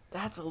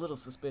 That's a little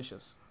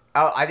suspicious.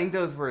 Oh, I think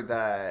those were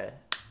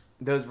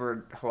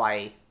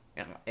Hawaii.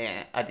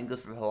 I think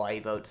those were the Hawaii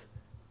votes.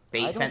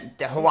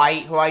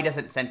 Hawaii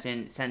doesn't send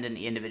in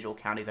the individual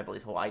counties. I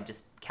believe Hawaii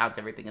just counts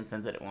everything and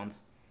sends it at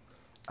once.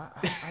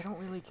 I don't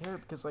really care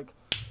because, like,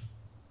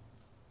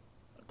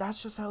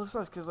 that's just how this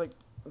was. Because, like,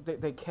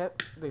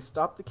 they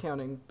stopped the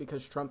counting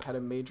because Trump had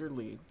a major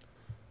lead.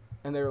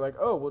 And they were like,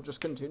 oh, we'll just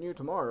continue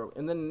tomorrow.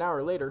 And then an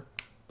hour later,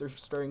 they're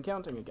starting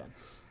counting again.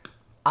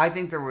 I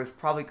think there was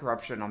probably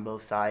corruption on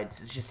both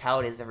sides. It's just how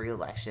it is every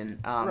election.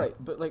 Right,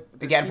 but like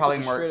again, probably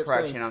more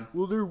corruption saying,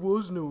 well, there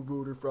was no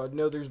voter fraud.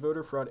 No, there's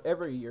voter fraud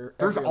every year.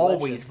 There's every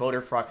always election.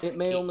 Voter fraud. It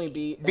may only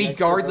be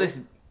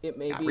regardless. It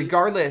may be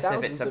regardless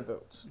thousands if it's of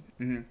votes.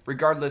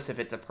 Regardless if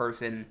it's a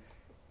person,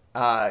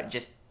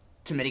 just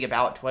submitting a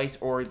ballot twice,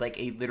 or like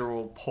a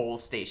literal poll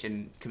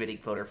station committing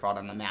voter fraud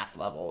on the mass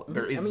level,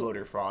 there is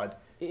voter fraud.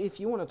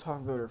 If you want to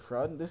talk voter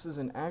fraud, this is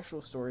an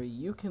actual story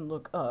you can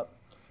look up.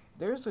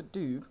 There's a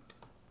dude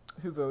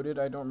who voted.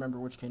 I don't remember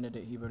which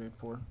candidate he voted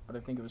for, but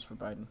I think it was for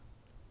Biden.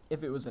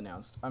 If it was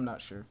announced, I'm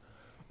not sure.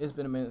 It's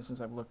been a minute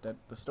since I've looked at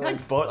the story. Did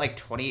I vote like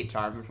 28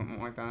 times or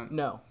something like that?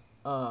 No.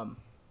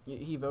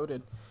 He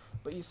voted.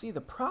 But you see,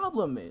 the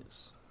problem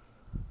is,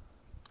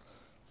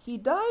 he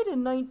died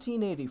in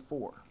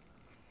 1984.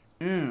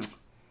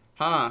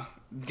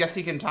 Guess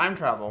he can time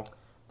travel.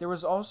 There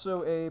was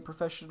also a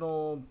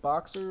professional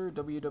boxer,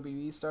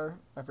 WWE star,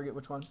 I forget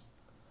which one,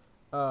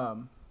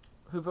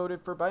 who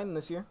voted for Biden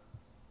this year.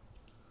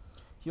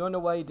 You want to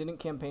know why he didn't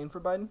campaign for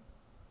Biden?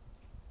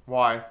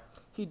 Why?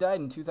 He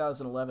died in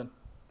 2011.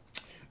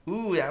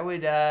 Ooh, that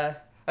would,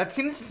 that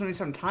seems to be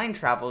some time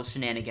travel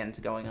shenanigans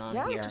going on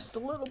here. Yeah, just a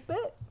little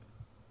bit.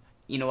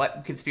 You know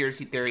what?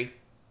 Conspiracy theory.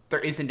 There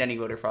isn't any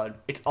voter fraud.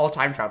 It's all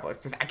time travelers.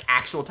 There's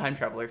actual time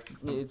travelers.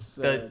 It's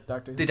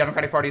Dr. Who. The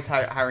Democratic Party is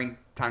hiring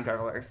time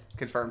travelers.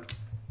 Confirmed.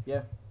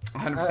 Yeah.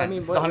 100%. I mean,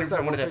 it's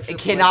 100% what it is. It like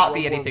cannot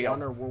be World anything War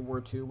else. I or World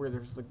War II where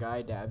there's the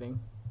guy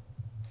dabbing.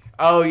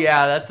 Oh,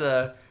 yeah,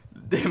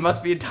 it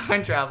must be a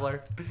time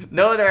traveler.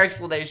 No other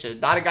explanation.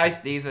 Not a guy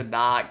sneezing.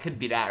 It could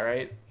be that,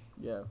 right?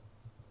 Yeah.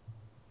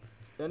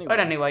 Anyway.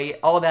 But anyway,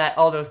 all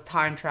those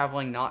time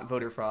traveling, not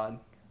voter fraud.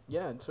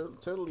 Yeah,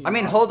 totally. I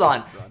mean, hold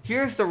on.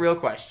 Here's the real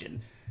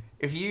question.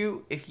 If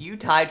you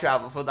time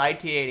travel from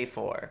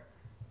 1984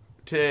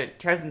 to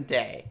present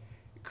day,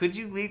 could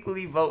you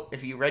legally vote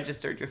if you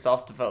registered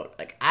yourself to vote?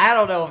 Like, I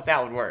don't know if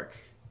that would work.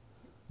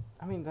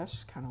 I mean, that's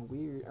just kind of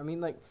weird. I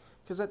mean, like,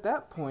 because at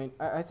that point,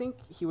 I think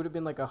he would have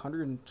been like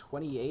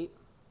 128.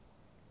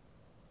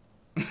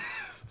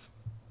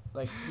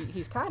 Like,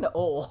 he's kind of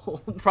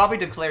old. Probably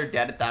declared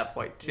dead at that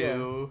point,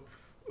 too.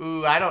 Yeah.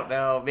 Ooh, I don't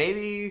know.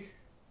 Maybe.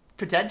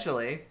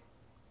 Potentially.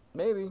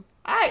 Maybe.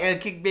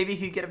 Maybe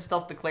he'd get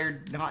himself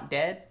declared not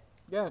dead.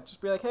 Yeah,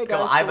 just be like, hey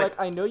guys,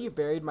 I know you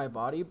buried my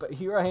body, but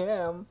here I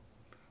am.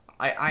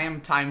 I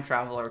am time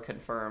traveler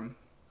confirmed.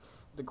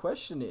 The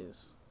question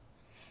is,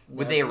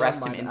 would they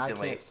arrest him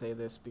instantly? I can't say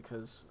this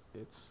because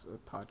it's a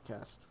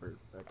podcast for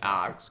a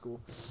Catholic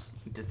school.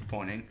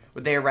 Disappointing.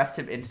 Would they arrest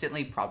him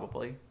instantly?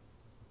 Probably.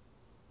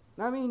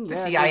 I mean, the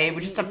CIA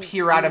would just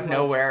appear out of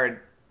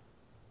nowhere.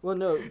 Well,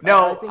 no.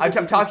 No,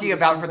 I'm talking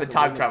about for the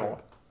time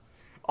travel.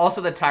 Also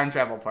the time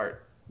travel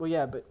part. Well,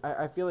 yeah, but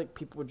I feel like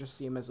people would just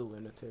see him as a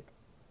lunatic.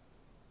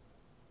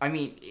 I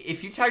mean,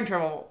 if you time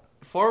travel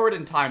forward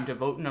in time to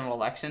vote in an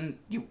election,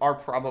 you are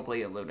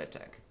probably a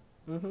lunatic.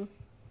 Mm-hmm.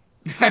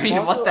 I mean,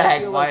 also, what the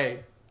heck? Why?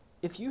 Like,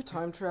 if you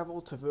time travel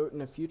to vote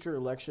in a future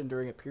election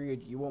during a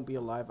period you won't be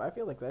alive, I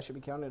feel like that should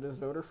be counted as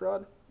voter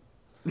fraud.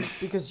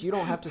 Because you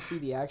don't have to see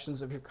the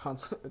actions of your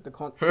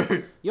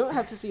you don't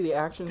have to see the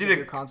actions of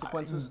your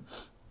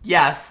consequences.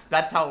 Yes,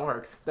 that's how it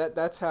works.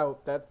 That's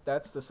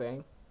the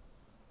saying.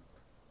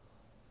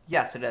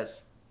 Yes, it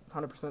is.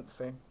 100% the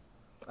same.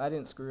 I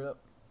didn't screw it up.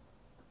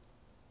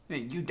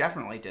 You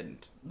definitely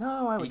didn't.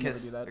 No, I would never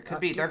do that.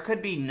 There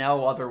could be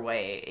no other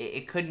way.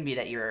 It couldn't be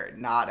that you're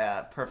not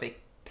a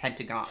perfect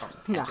pentagon.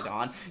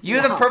 No.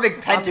 You're the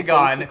perfect pentagon.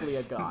 I'm basically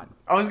a god.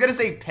 I was gonna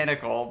say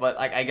pinnacle, but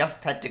like I guess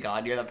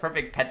pentagon. You're the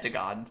perfect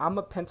pentagon. I'm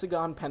a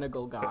pentagon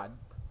god.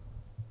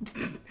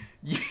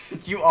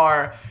 You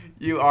are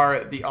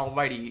the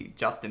almighty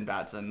Justin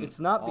Batson. It's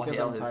not All because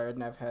hail I'm his- tired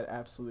and I've had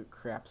absolute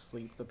crap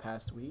sleep the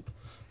past week.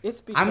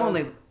 It's because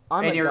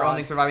and you're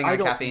only surviving on I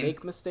don't caffeine.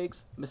 make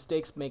mistakes.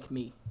 Mistakes make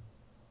me.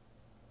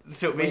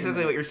 So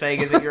basically, what you're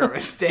saying is that you're a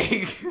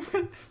mistake.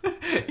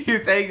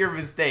 You're saying you're a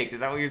mistake.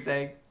 Is that what you're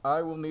saying?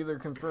 I will neither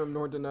confirm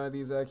nor deny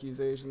these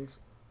accusations.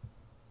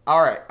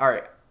 All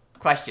right.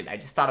 Question. I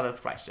just thought of this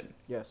question.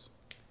 Yes.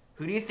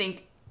 Who do you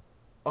think?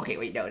 Okay,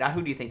 wait, no. Not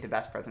who do you think the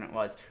best president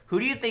was? Who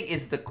do you think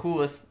is the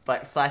coolest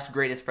 /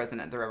 greatest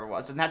president there ever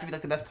was? Doesn't have to be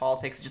like the best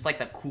politics. Just like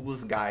the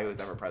coolest guy who was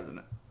ever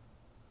president.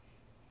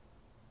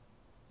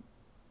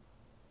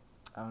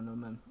 I don't know,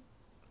 man.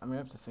 I'm gonna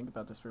have to think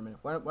about this for a minute.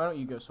 Why don't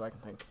you go so I can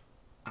think?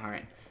 All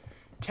right.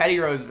 Teddy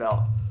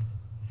Roosevelt.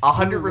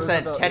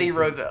 100% Teddy is good.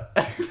 Roosevelt.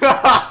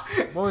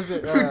 What was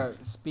it?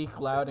 Speak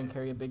loud and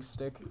carry a big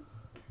stick.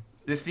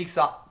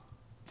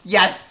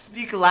 Yes,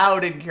 speak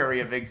loud and carry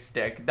a big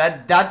stick.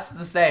 That's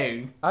the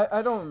saying.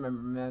 I don't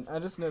remember, man. I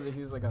just know that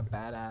he was like a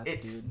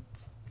badass dude.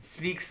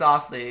 Speak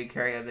softly and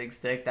carry a big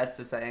stick. That's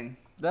the saying.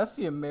 That's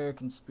the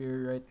American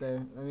spirit right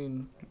there. I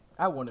mean,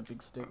 I want a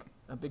big stick.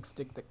 A big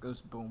stick that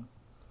goes boom.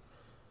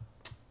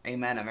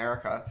 Amen,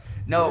 America.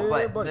 No,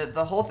 Yeah, but buddy.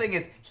 the whole thing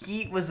is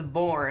he was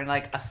born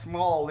like a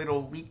small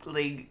little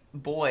weakling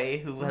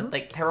boy who had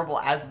like terrible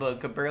asthma,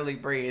 could barely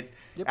breathe,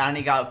 Yep. and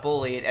he got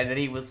bullied, and then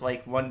he was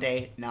like one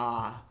day,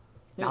 nah,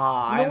 Yeah.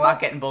 I'm what? not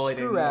getting bullied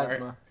Screw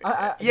anymore.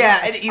 asthma. Yeah,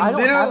 and he I don't have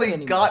it literally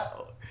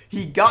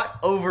anymore. got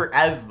over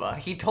asthma.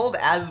 He told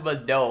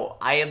asthma, no,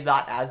 I am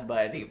not asthma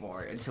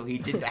anymore, and so he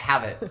didn't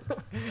have it.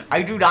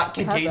 I do not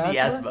contain Have the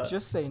asthma.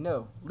 Just say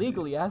no.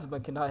 Legally, asthma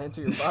cannot enter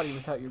your body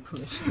without your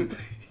permission.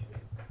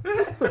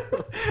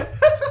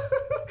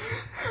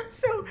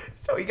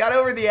 so he got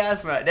over the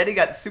asthma, and then he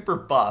got super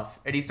buff,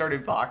 and he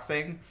started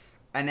boxing,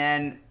 and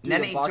then Dude,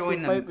 then a he boxing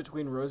joined fight the.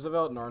 between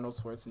Roosevelt and Arnold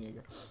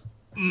Schwarzenegger.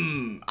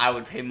 I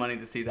would pay money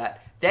to see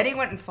that. Then he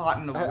went and fought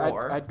in the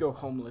war. I'd go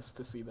homeless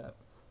to see that.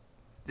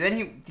 Then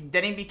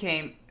he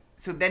became.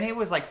 So then he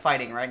was like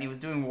fighting, right? And he was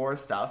doing war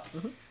stuff.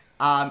 Mhm.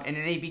 And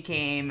then he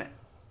became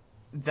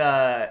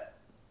the.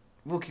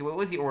 Okay, what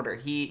was the order?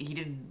 He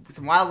did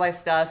some wildlife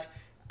stuff.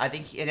 I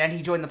think, and then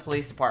he joined the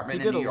police department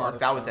He in did New a lot York. of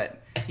That was stuff.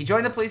 it. He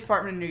joined the police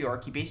department in New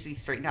York. He basically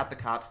straightened out the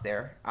cops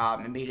there,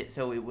 and made it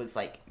so it was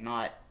like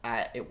not,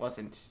 it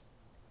wasn't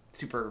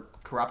super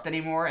corrupt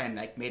anymore, and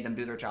like made them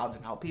do their jobs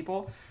and help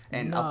people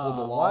and uphold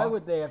the law. Why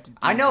would they have to?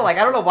 I know, like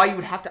I don't know why you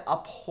would have to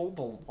uphold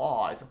the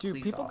law as a Dude,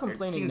 police people officer. It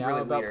complaining seems now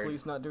really about weird.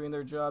 police not doing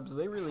their jobs.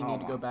 They really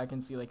need to go Oh. back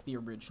and see like the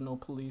original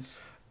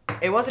police.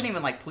 It wasn't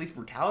even like police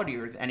brutality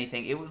or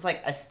anything. It was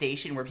like a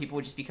station where people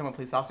would just become a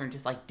police officer and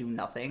just like do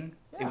nothing.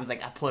 It Yeah. was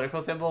like a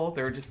political symbol.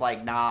 They were just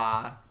like,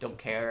 nah, don't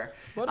care.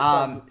 What if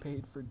I get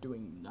paid for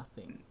doing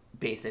nothing?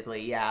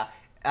 Basically, yeah.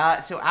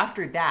 So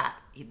after that,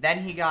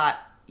 then he got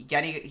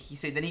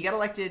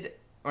elected,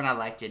 or not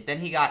elected. Then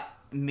he got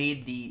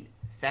made the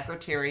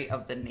Secretary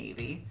of the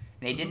Navy,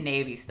 and he did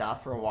Navy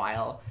stuff for a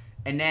while.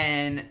 And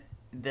then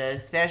the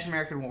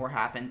Spanish-American War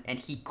happened, and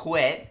he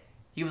quit.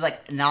 He was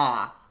like,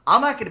 nah,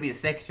 I'm not going to be the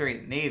Secretary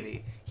of the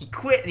Navy. He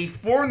quit, and he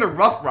formed the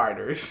Rough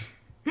Riders.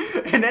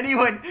 And then he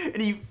went,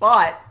 and he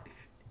fought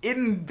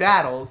in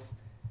battles,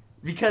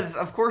 because,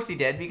 of course he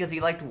did, because he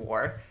liked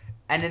war.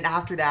 And then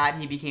after that,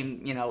 he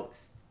became,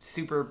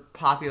 super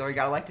popular. He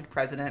got elected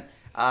president.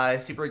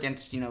 Super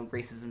against,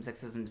 racism,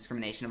 sexism,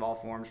 discrimination of all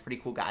forms. Pretty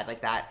cool guy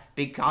like that.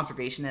 Big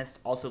conservationist.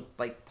 Also,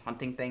 like,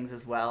 hunting things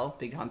as well.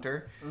 Big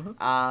hunter.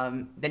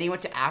 Mm-hmm. Then he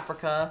went to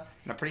Africa.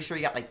 And I'm pretty sure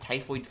he got, like,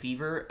 typhoid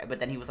fever. But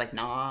then he was like,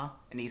 nah.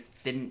 And he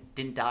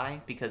didn't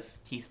die because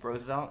he's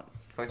Roosevelt.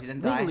 Of course he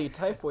didn't die. Legally,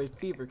 typhoid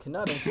fever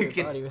cannot enter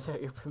your body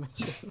without your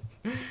permission.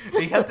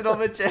 He hunted all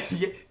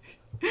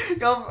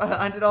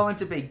hunted all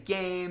into big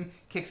game.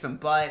 Kicked some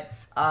butt.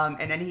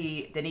 And then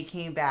he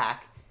came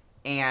back.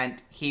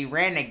 And he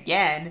ran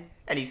again,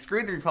 and he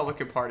screwed the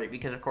Republican Party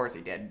because, of course,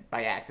 he did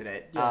by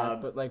accident. Yeah,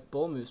 but like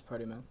Bull Moose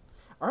Party, man.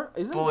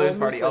 Isn't Bull Bull Moose Moose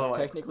Party, all the like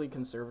way. technically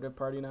conservative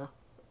party now?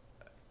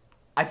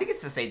 I think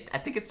it's the same. I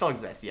think it still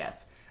exists.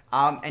 Yes.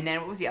 And then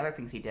what was the other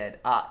things he did?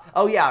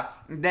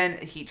 Then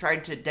he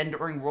tried to. Then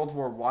during World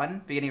War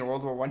One, beginning of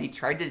World War One, he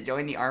tried to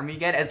join the army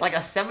again as like a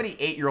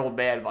 78-year-old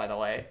man. By the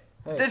way,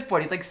 Hey. at this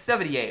point, he's like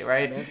 78,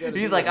 right? Man's gotta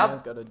He's do like, what I'm.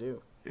 man's gotta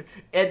do.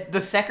 And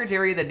the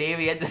Secretary of the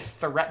Navy had to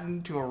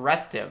threaten to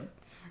arrest him.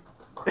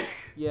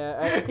 Yeah,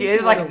 I think He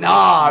was might like, have nah,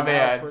 lost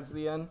man. Towards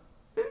the end.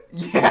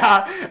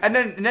 Yeah, and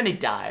then he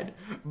died.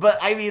 But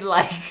I mean,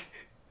 like,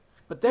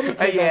 But then he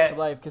came yeah. back to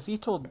life because he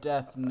told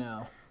death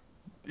no.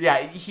 yeah,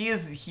 he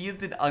is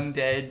an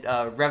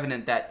undead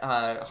revenant that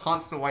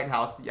haunts the White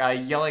House,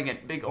 yelling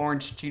at Big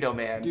Orange Cheeto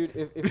Man. Dude,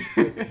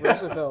 if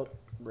Roosevelt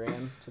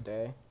ran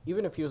today,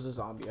 even if he was a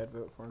zombie, I'd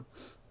vote for him.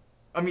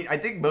 I mean, I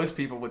think most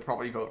people would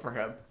probably vote for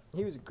him.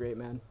 He was a great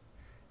man.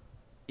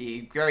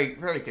 Very,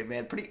 very good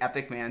man. Pretty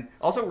epic man.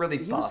 Also really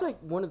He buff. was like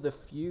one of the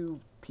few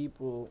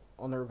people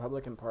on the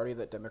Republican Party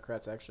that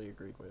Democrats actually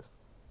agreed with.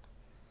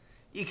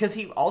 Because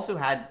he also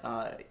had,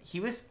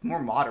 he was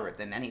more moderate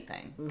than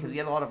anything. Because he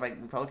had a lot of, like,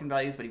 Republican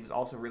values, but he was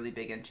also really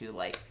big into,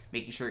 like,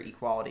 making sure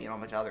equality and all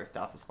much other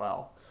stuff as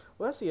well.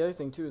 Well, that's the other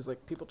thing, too, is,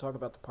 like, people talk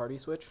about the party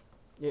switch.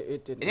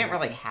 It didn't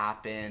really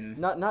happen.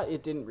 Not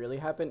it didn't really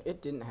happen. It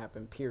didn't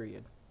happen,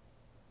 period.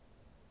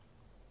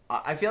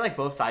 I feel like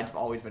both sides have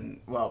always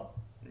been, well,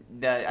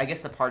 I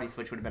guess the party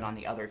switch would have been on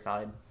the other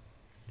side.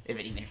 If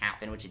it even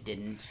happened, which it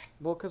didn't.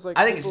 Well, because like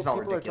I think it's just all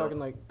people ridiculous. are talking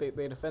like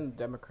they defend the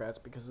Democrats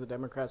because the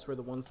Democrats were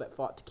the ones that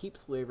fought to keep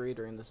slavery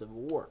during the Civil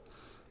War.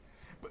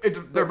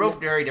 They're both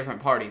very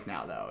different parties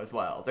now, though, as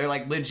well. They're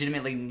like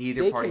legitimately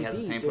neither party has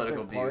the same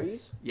political views.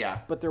 Parties, yeah,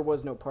 but there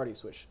was no party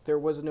switch. There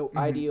was no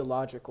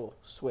ideological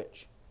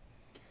switch.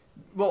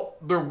 Well,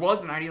 there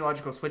was an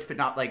ideological switch, but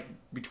not like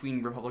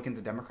between Republicans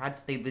and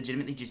Democrats. They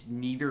legitimately just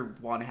neither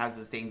one has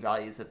the same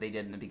values that they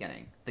did in the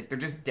beginning. Like they're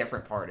just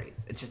different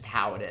parties. It's just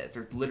how it is.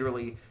 There's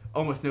literally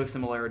almost no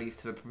similarities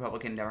to the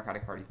Republican and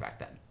Democratic parties back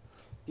then.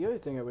 The other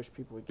thing I wish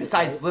people would get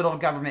besides right, little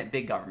government,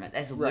 big government.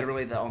 That's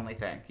literally the only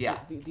thing. Yeah.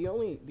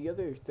 The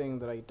other thing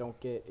that I don't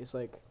get is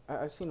like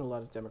I've seen a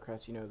lot of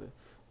Democrats.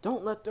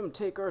 Don't let them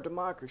take our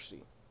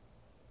democracy.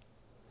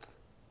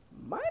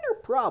 Minor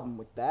problem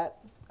with that.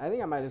 I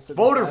think I might have said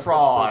this voter last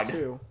fraud episode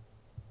too.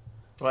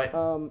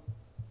 What?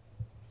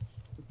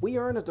 We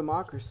aren't a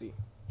democracy.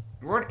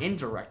 We're an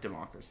indirect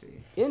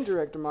democracy.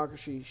 Indirect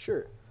democracy,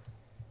 sure.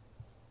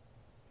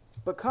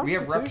 But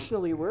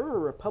constitutionally, we're a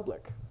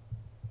republic.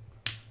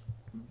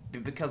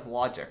 Because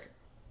logic.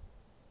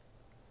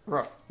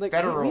 We're a like,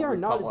 federal we are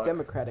republic. not a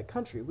democratic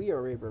country. We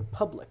are a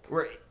republic.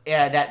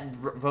 That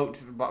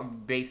votes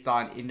based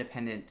on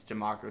independent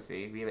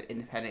democracy. We have an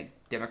independent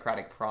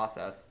democratic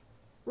process.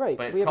 Right.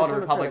 But it's called a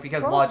republic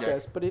because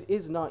logic. But it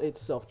is not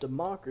itself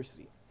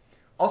democracy.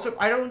 Also,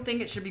 I don't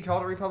think it should be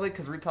called a republic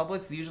because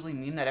republics usually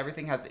mean that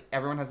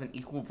everyone has an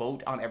equal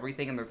vote on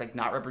everything and there's like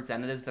not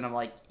representatives. And I'm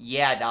like,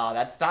 yeah, nah,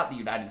 that's not the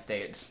United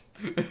States.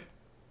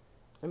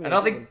 I'm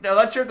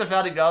not sure if the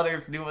founding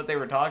fathers knew what they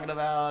were talking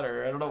about,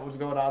 or I don't know what was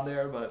going on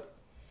there, but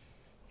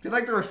I feel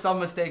like there was some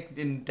mistake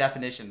in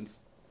definitions.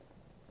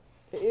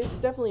 It's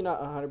definitely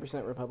not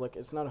 100% republic.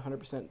 It's not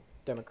 100%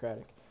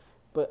 democratic.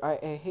 But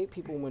I hate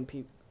people when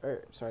people...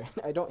 sorry,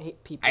 I don't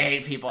hate people. I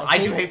hate people. I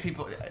do hate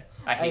people.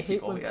 I hate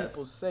people, when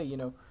people say,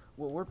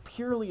 well, we're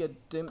purely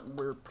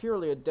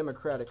a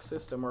democratic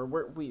system, or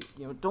we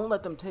don't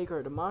let them take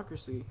our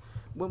democracy,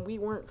 when we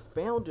weren't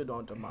founded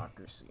on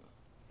democracy.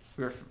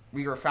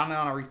 We were founded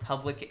on a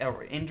republic,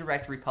 or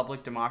indirect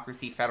republic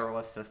democracy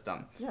federalist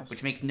system, yes.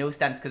 Which makes no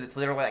sense because it's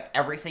literally like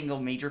every single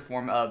major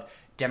form of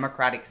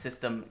democratic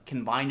system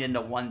combined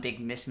into one big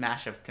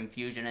mishmash of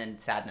confusion and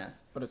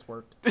sadness. But it's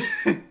worked.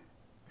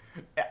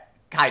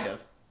 Kind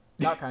of.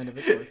 Not kind of,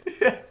 it's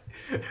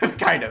worked.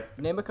 Kind of.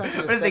 Name a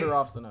country that's better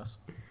off than us.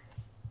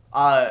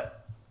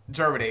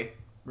 Germany.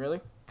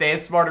 Really? They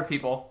have smarter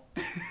people.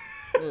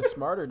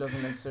 Smarter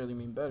doesn't necessarily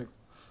mean better.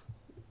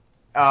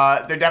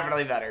 They're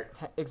definitely better.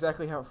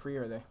 Exactly how free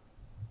are they?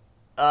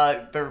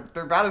 They're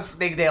about as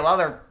they allow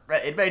their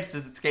inmates to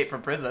escape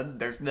from prison.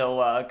 There's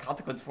no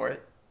consequence for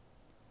it.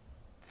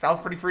 Sounds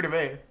pretty free to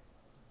me.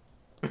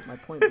 My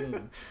point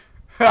being,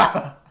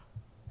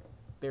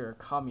 they're a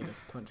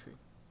communist country.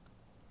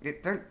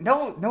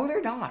 No,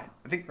 they're not.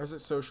 Or is it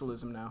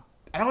socialism now?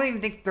 I don't even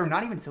think they're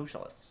not even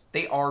socialists.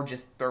 They are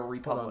just their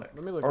republic.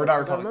 Let me look. Or up, not I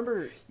republic.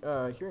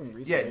 remember hearing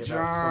recently about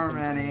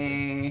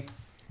Germany.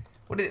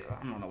 I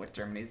don't know what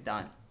Germany's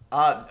done.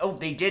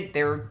 They did.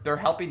 They're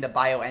helping the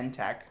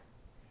BioNTech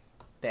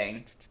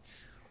thing.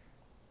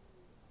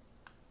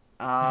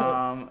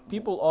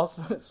 People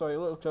also. So I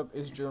looked up: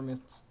 is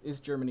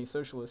Germany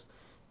socialist?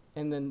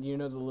 And then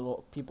the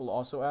little people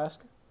also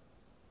ask.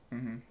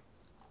 Mm-hmm.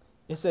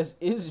 It says,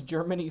 "Is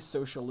Germany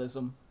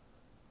socialism?"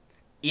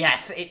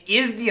 Yes, it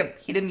is the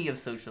epitome of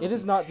socialism. It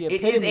is not the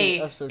epitome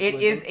of socialism.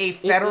 It is a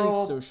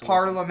federal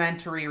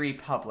parliamentary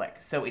republic.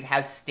 So it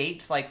has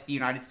states like the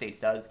United States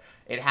does.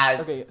 It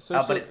has,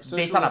 but it's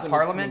based on a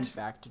parliament. Is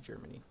coming back to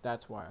Germany.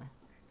 That's why.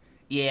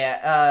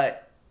 Yeah.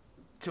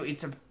 So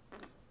it's a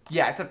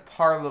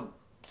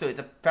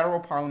federal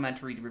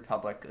parliamentary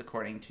republic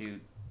according to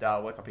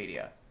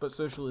Wikipedia. But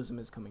socialism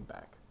is coming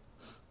back.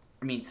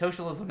 I mean,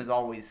 socialism is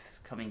always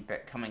coming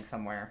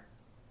somewhere.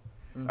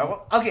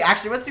 Mm-hmm. Okay,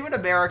 actually, let's see what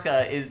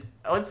America is.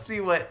 Let's see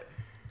what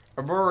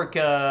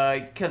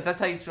America, because that's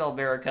how you spell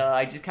America.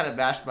 I just kind of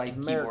bashed my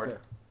keyboard.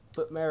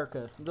 But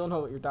America, don't know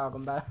what you're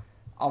talking about.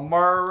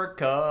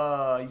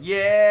 America,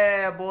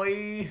 yeah,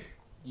 boy.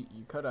 You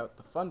cut out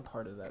the fun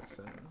part of that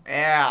sentence.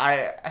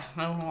 Yeah,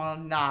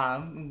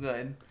 I'm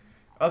good.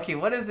 Okay,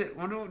 what is it?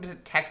 What does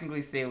it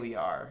technically say we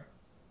are?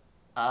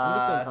 I'm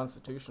just saying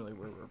constitutionally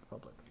we're a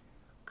republic.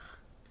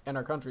 And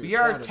our country We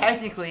are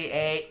technically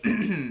a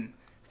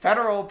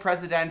federal,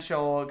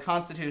 presidential,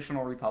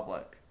 constitutional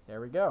republic. There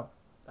we go.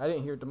 I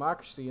didn't hear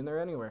democracy in there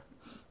anywhere.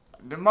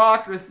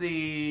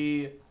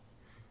 Democracy.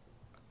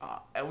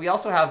 We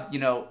also have,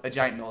 a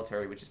giant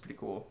military, which is pretty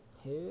cool.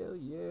 Hell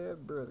yeah,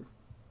 brother.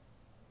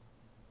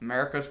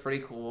 America's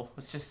pretty cool.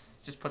 Let's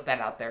just put that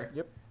out there.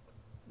 Yep.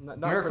 Not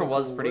America pretty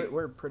was cool. pretty.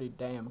 We're pretty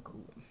damn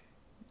cool.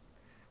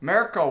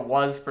 America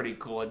was pretty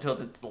cool until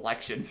the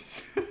selection.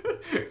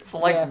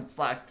 Selection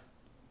sucked.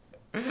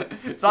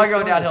 It's all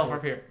going downhill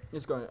from here.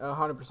 It's going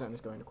 100%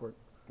 is going to court.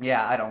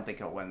 Yeah, I don't think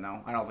he'll win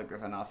though. I don't think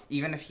there's enough.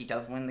 Even if he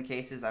does win the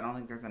cases, I don't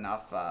think there's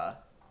enough.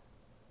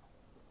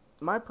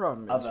 My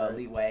problem is of a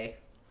leeway.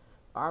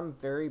 I'm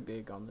very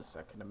big on the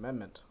Second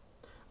Amendment.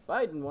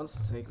 Biden wants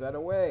to take that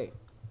away.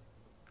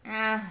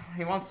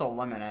 He wants to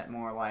limit it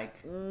more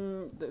like.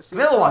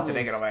 Camilla wants to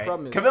take it away.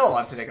 Camilla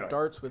wants to take it away.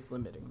 Starts with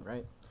limiting,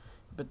 right?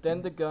 But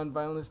then the gun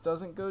violence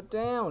doesn't go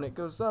down; it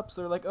goes up. So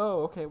they're like,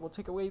 "Oh, okay, we'll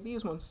take away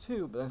these ones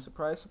too." But then,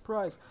 surprise,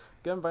 surprise,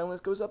 gun violence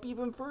goes up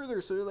even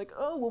further. So they're like,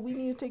 "Oh, well, we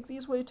need to take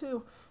these away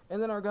too."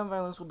 And then our gun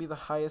violence will be the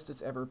highest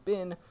it's ever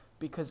been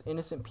because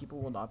innocent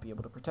people will not be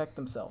able to protect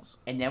themselves.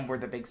 And then we're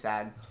the big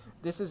sad.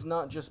 This is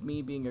not just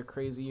me being a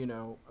crazy,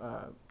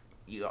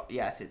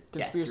 conspiracy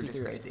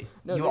theorist. Crazy.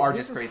 No, you are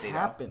this just crazy. Has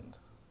happened.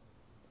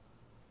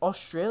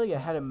 Australia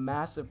had a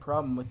massive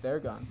problem with their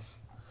guns,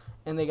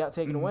 and they got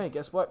taken away.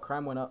 Guess what?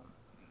 Crime went up.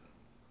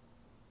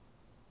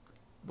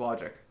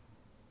 Logic.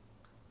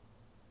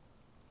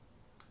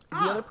 The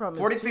other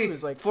problem is, too,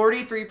 is like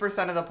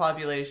 43% of the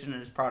population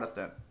is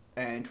Protestant,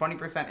 and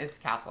 20% is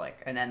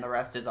Catholic, and then the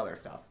rest is other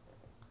stuff.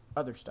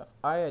 Other stuff.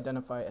 I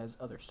identify as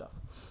other stuff.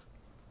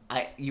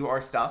 You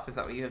are stuff? Is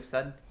that what you have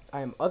said?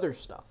 I am other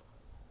stuff.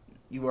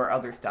 You are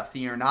other stuff, so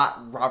you're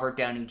not Robert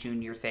Downey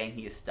Jr. saying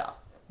he is stuff.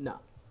 No.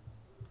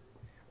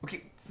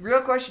 Okay, real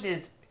question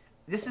is,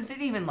 this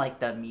isn't even like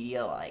the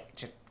media like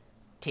just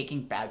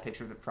taking bad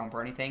pictures of Trump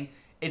or anything.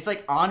 It's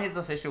like on his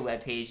official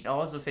webpage and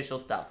all his official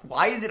stuff.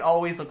 Why does it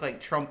always look like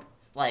Trump,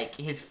 like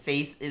his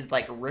face is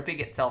like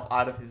ripping itself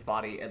out of his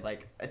body and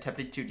like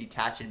attempting to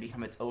detach and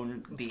become its own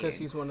being? It's because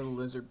he's one of the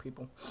lizard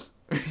people.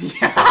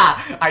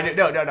 Yeah,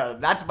 no.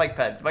 That's Mike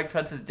Pence. Mike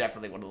Pence is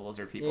definitely one of the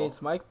lizard people. Yeah,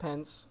 it's Mike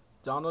Pence,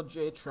 Donald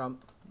J.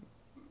 Trump,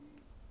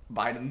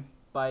 Biden,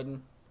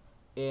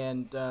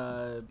 and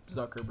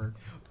Zuckerberg.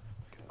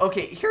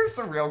 Okay, here's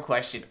the real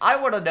question. I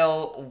want to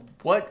know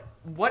what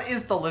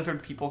is the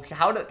lizard people?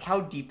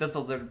 How deep does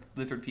the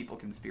lizard people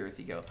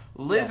go?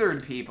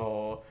 Lizard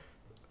people.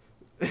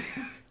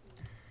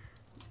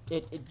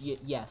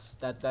 Yes,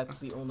 that's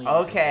the only.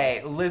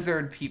 Okay,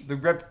 lizard people.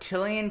 The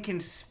reptilian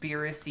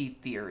conspiracy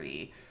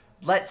theory.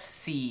 Let's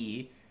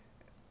see.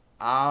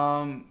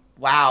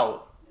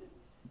 Wow,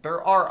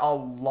 there are a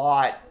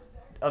lot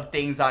of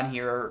things on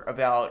here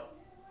about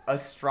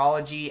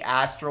astrology,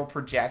 astral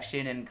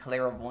projection, and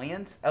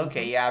clairvoyance.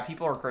 Okay, yeah,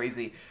 people are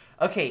crazy.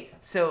 Okay,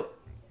 so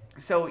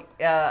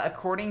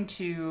according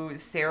to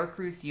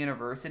Syracuse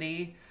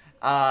University,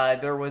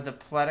 there was a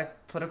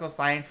political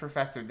science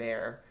professor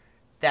there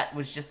that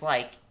was just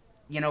like,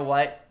 you know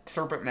what,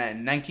 serpent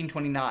men,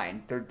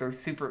 1929. They're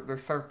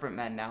serpent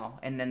men now,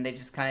 and then they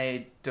just kind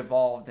of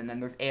devolved, and then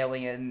there's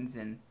aliens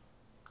and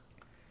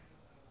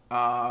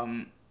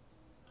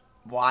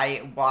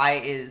why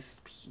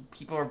is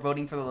people are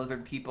voting for the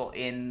lizard people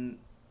in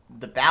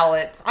the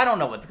ballots? I don't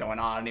know what's going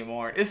on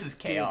anymore. This is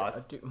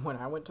chaos. When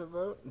I went to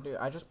vote,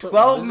 I just put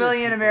 12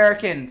 million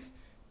Americans.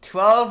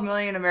 12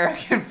 million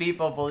American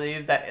people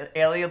believe that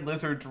alien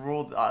lizards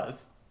ruled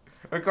us,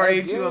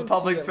 according to a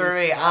public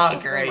survey. Oh,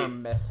 great.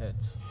 Meth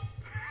heads.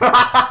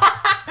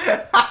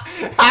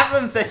 Half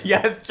of them said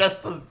yes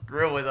just to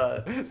screw with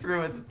the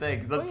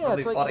things. That's really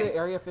it's like funny. the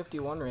Area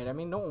 51 raid. I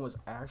mean, no one was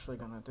actually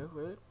gonna do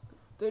it.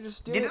 They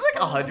just did. Did it like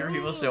 100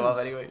 people show up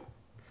anyway?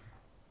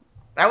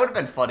 That would have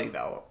been funny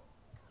though.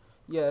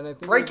 Yeah, and I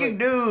think breaking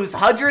news: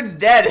 hundreds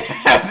dead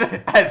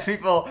as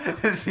people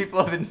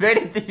have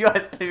invaded the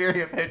U.S.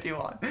 Area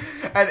 51,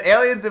 and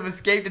aliens have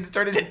escaped and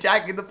started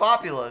attacking the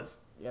populace.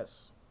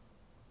 Yes.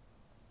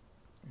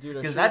 Dude,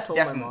 I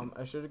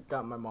should have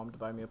gotten my mom to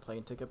buy me a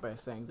plane ticket by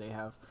saying they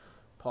have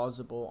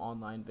pausable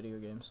online video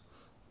games.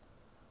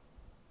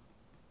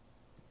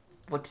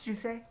 What did you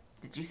say?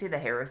 Did you say the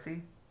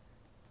heresy?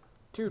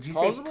 Dude,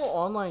 pausable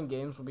online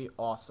games would be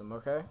awesome,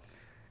 okay?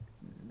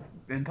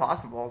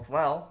 Impossible as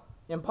well.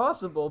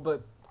 Impossible,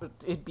 but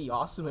it'd be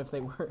awesome if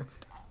they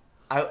weren't.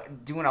 I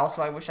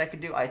wish I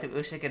could do? I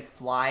wish I could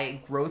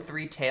fly, grow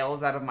 3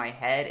 tails out of my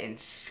head, and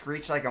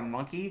screech like a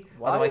monkey.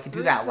 Why Although I could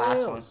do that tails?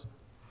 last one.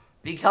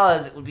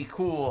 Because it would be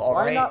cool,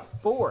 alright? Why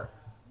not 4?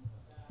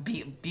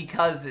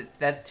 Because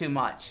that's too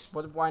much.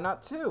 But why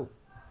not 2?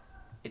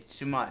 It's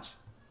too much.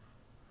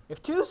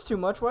 If 2 is too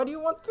much, why do you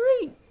want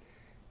 3?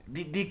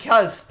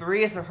 Because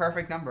 3 is a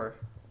perfect number.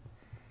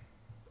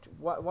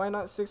 Why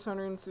not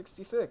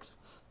 666?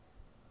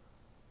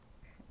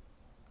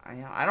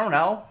 I don't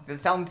know.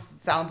 It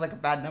sounds like a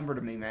bad number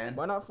to me, man.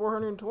 Why not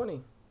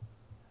 420?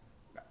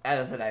 That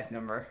is a nice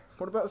number.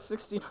 What about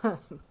 69?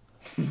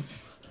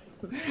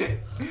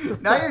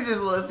 Now you're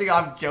just listing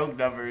off joke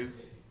numbers.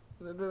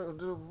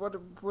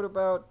 What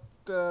about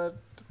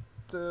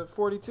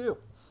 42?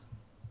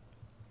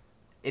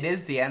 It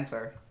is the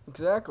answer.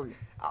 Exactly.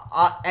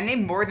 Any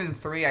more than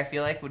 3, I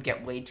feel like would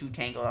get way too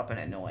tangled up and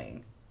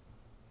annoying.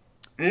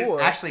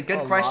 Or Actually, good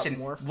a question. lot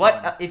more fun.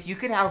 What if you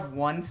could have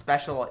one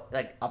special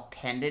like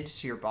appendage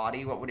to your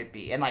body? What would it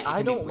be? And like, it I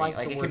can don't be like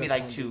like the it word can be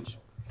like two. appendage.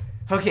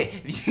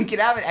 Okay, if you could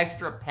have an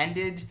extra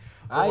appendage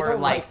I or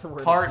don't like like the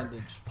word part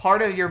appendage.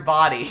 part of your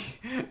body,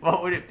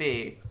 what would it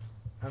be?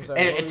 I'm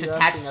sorry. And what it's were you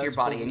attached asking? to I your was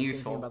body busy and thinking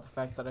useful. about the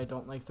fact that I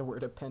don't like the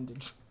word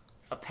appendage.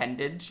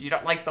 Appendage? You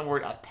don't like the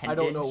word appendage? I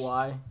don't know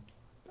why.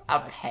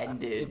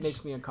 Appendage. It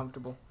makes me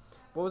uncomfortable.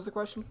 What was the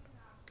question?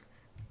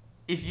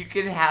 If you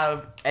could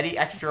have any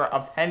extra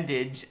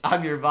appendage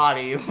on your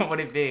body, what would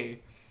it be?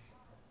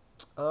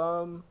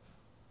 I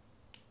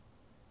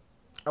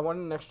want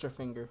an extra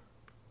finger.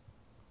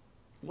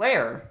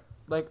 Where?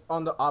 Like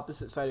on the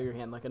opposite side of your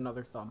hand, like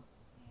another thumb.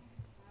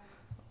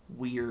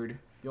 Weird.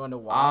 You want to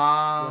know why?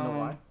 You want to know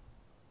why?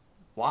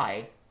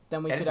 Why?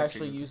 Then we That could is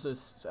actually actually use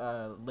those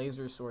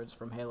laser swords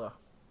from Halo.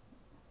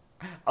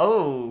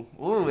 Oh,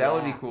 ooh, that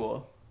would be Yeah.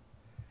 cool.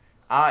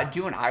 Do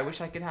you know what I wish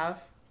I could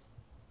have?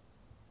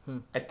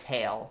 A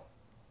tail.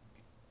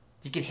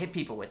 You could hit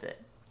people with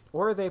it.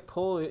 Or they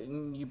pull it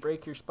and you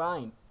break your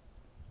spine.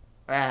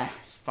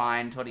 It's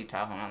fine. What are you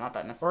talking about? Not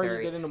that Or necessary.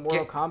 you get into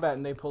Mortal Kombat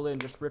and they pull it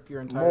and just rip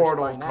your entire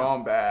Mortal spine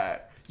out.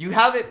 Kombat. You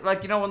have it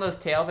like, you know, one of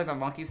those tails like the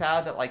monkeys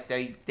have that like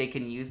they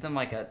can use them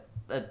like a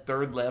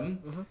third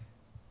limb.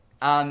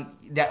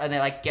 Mm-hmm. That and they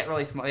like get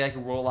really small. They like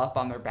roll up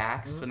on their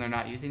backs when they're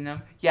not using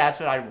them. Yeah, that's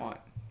what I want.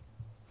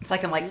 So I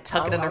can like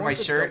tuck it under my I want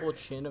the shirt. double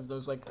chin of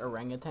those like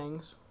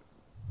orangutans.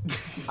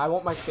 I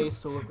want my face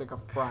to look like a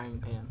frying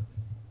pan.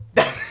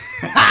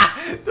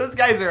 Those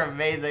guys are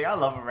amazing. I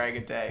love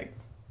orangutans.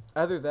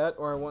 Either that,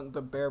 or I want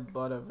the bare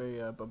butt of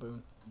a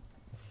baboon.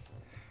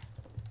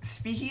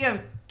 Speaking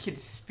of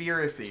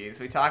conspiracies,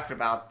 we talked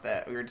about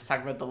that. We were just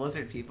talking about the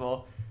lizard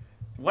people.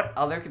 What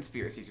other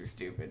conspiracies are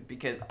stupid?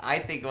 Because I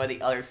think one of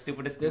the other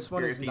stupidest This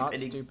one is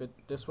conspiracies... not stupid.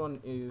 This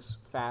one is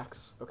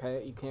facts,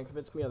 okay? You can't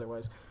convince me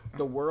otherwise.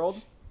 The world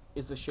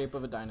is the shape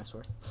of a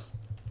dinosaur.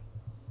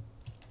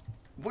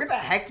 Where the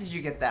heck did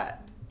you get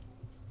that?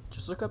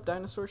 Just look up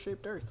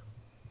dinosaur-shaped Earth.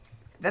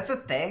 That's a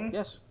thing?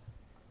 Yes.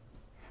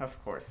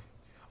 Of course.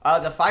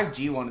 The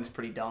 5G one is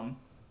pretty dumb.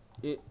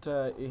 It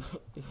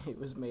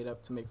was made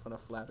up to make fun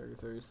of flat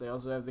earthers. They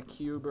also have the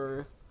cube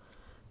Earth,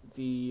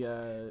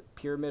 the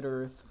pyramid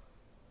Earth,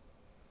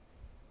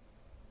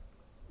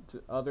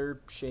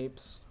 other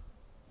shapes.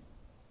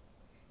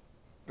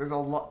 There's a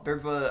lot.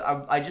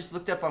 I just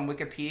looked up on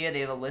Wikipedia.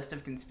 They have a list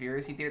of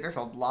conspiracy theories. There's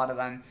a lot of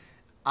them.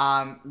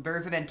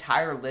 There's an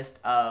entire list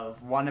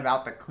of one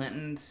about the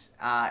Clintons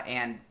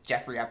and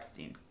Jeffrey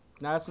Epstein.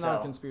 Now, that's not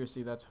a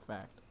conspiracy. That's a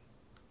fact.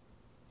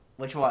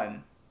 Which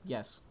one?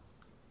 Yes.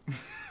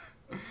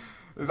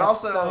 There's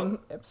also...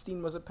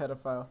 Epstein was a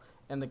pedophile,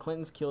 and the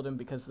Clintons killed him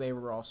because they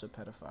were also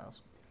pedophiles.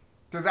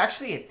 There's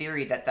actually a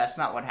theory that that's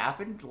not what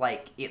happened.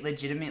 Like, it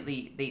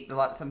legitimately...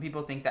 Some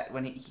people think that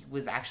when he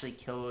was actually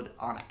killed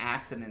on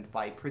accident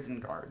by prison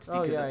guards.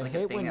 Because it's like I a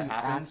hate thing when that you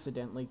happens.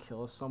 accidentally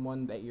kill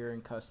someone that you're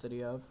in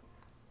custody of.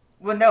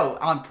 Well, no,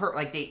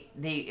 like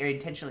they are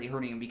intentionally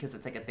hurting him because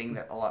it's like a thing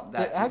that a lot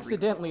that They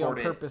accidentally on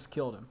reported. purpose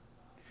killed him.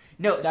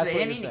 No, so That's they what didn't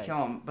you're mean to saying.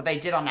 kill him, but they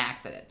did on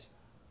accident.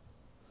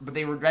 But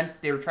they were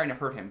trying to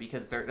hurt him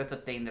because that's a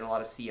thing that a lot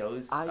of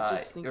COs. I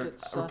just think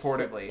it's sus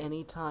reportedly. that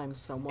anytime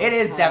someone It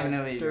is has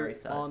definitely dirt very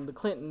sus. on the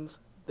Clintons,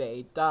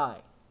 they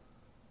die.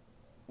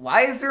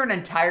 Why is there an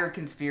entire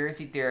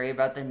conspiracy theory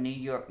about the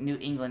New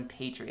England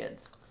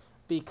Patriots?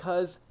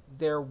 Because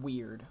they're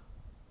weird.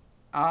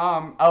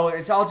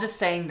 It's all just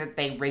saying that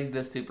they rigged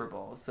the Super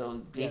Bowl,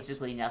 so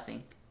basically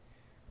nothing.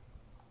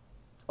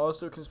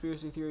 Also,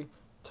 conspiracy theory: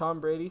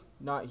 Tom Brady,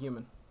 not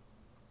human.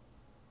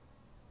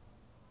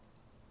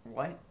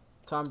 What?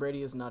 Tom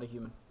Brady is not a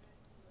human.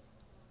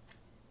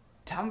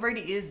 Tom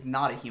Brady is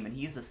not a human.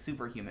 He is a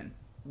superhuman.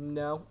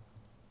 No.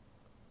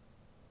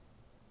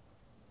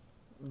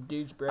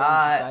 Dude's brain's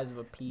the size of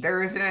a pea.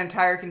 There is an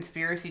entire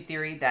conspiracy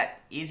theory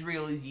that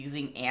Israel is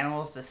using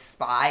animals to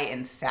spy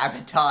and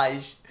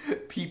sabotage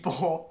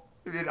people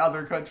in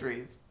other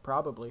countries.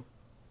 Probably.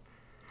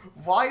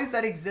 Why does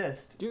that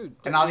exist? Dude,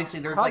 And obviously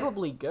it's there's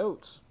probably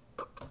goats.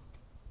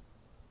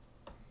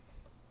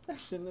 I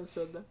shouldn't have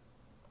said that.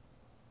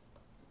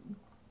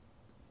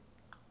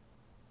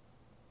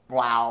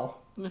 Wow.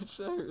 I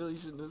really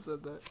shouldn't have said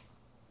that.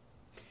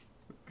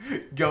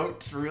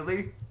 Goats,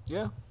 really?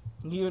 Yeah.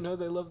 You know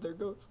they love their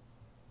goats.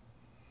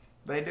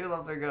 They do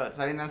love their goats.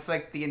 I mean, that's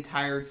like the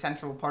entire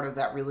central part of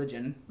that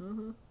religion.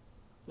 Mm-hmm.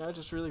 I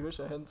just really wish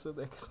I hadn't said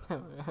that because now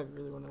I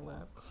really want to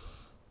laugh.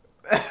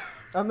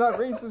 I'm not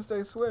racist,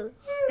 I swear.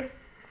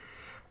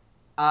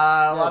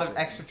 A lot of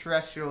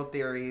extraterrestrial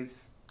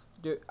theories.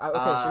 Dude,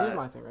 okay, so here's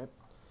my thing, right?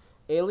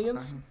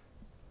 Aliens,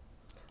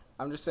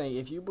 I'm just saying,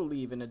 if you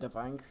believe in a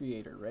divine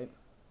creator, right?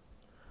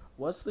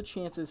 What's the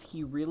chances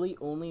he really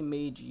only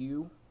made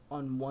you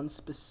on one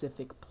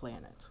specific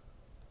planet?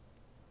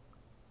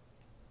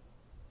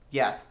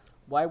 Yes.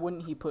 Why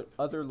wouldn't he put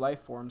other life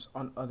forms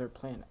on other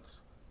planets?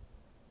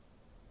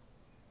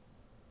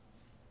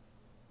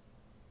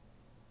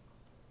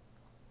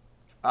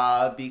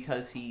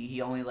 Because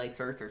he only likes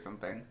Earth or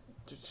something.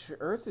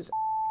 Earth is...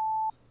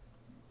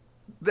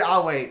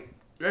 Oh, wait.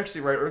 You're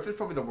actually right. Earth is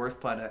probably the worst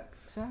planet.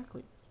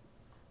 Exactly.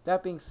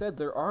 That being said,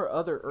 there are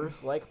other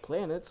Earth-like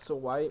planets,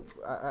 so I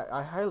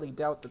highly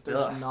doubt that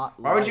there's not.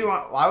 Why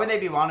would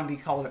they want to be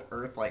called an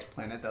Earth-like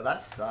planet though?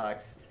 That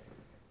sucks.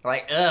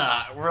 Like,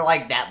 we're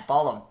like that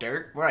ball of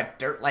dirt. We're a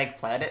dirt-like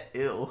planet.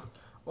 Ew.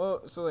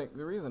 Well, so like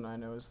the reason I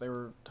know is there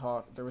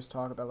was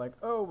talk about like,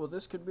 oh well,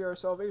 this could be our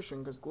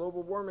salvation because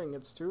global warming.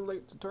 It's too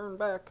late to turn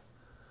back.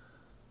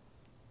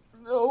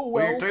 Oh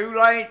well. We're too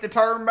late to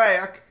turn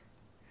back.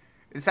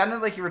 It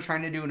sounded like you were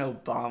trying to do an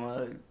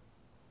Obama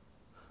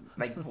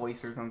like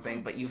voice or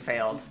something, but you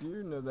failed. Do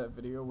you know that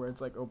video where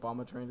it's like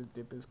Obama trying to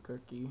dip his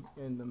cookie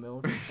in the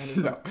milk and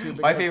it's like too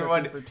big My of a favorite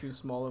cookie one for too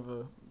small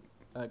of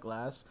a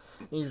glass?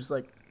 And he's just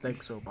like,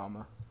 thanks,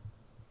 Obama.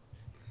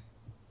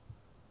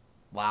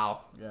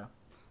 Wow. Yeah.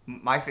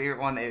 My favorite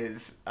one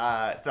is so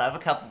I have a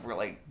couple of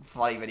really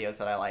funny videos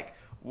that I like.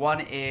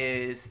 One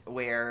is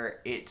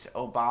where it's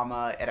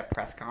Obama at a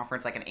press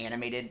conference, like an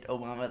animated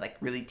Obama, like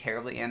really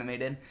terribly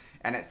animated.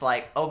 And it's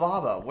like,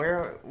 Obama,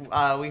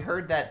 we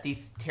heard that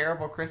these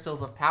terrible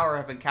crystals of power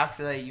have been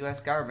captured by the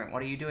U.S. government.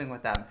 What are you doing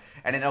with them?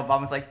 And then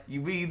Obama's like,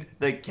 you mean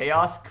the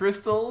chaos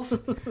crystals?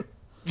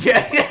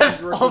 Yeah,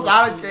 falls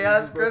out of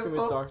chaos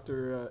crystal.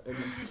 Dr.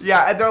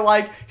 Yeah, and they're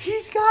like,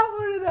 he's got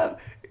one of them.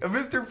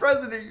 Mr.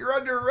 President, you're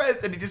under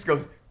arrest. And he just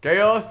goes,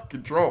 chaos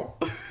control.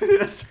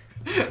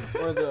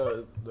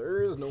 Or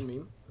there is no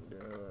meme.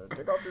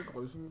 Take off your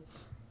clothes.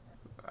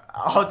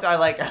 Also, I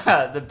like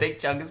the Big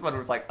Chungus one where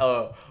it's like,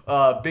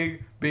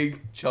 Big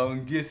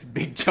Chungus,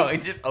 Big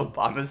Chungus. Just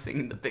Obama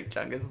singing the Big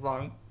Chungus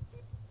song.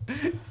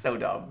 It's so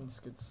dumb. It's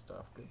good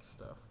stuff, good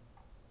stuff.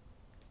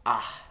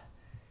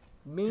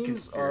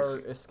 Memes are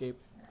escape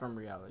from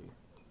reality.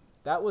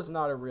 That was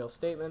not a real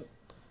statement,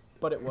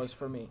 but it was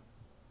for me.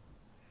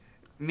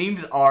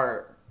 Memes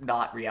are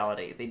not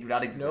reality. They do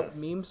not exist. Nope,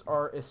 memes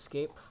are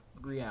escape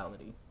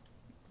reality.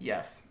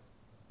 Yes.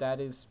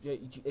 That is,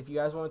 if you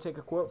guys want to take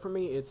a quote from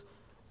me, it's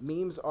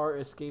memes are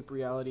escape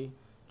reality.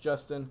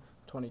 Justin,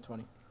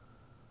 2020.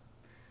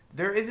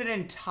 There's an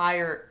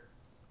entire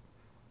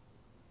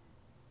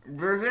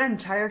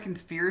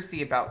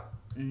conspiracy about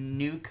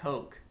new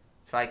Coke.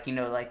 It's like,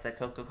 like the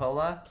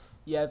Coca-Cola.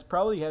 Yeah, it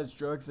probably has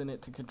drugs in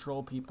it to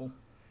control people.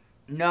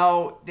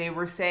 No, they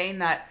were saying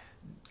that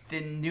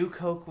the new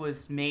Coke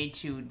was made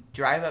to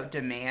drive up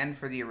demand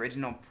for the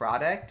original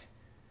product.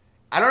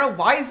 I don't know,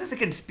 why is this a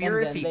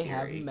conspiracy and then they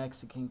theory? have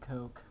Mexican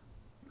Coke.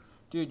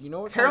 Dude, you know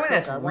what? Apparently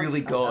that's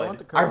really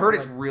good. I've heard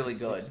it's really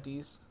good.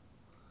 60s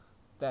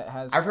that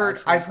has I've heard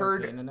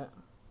cocaine in it.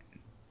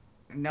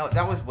 No,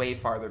 that was way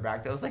farther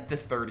back. That was like the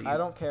 30s. I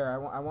don't care.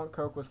 I want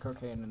Coke with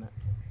cocaine in it.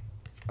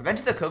 I've been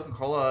to the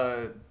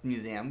Coca-Cola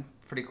Museum.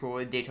 Pretty cool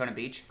at Daytona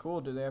Beach.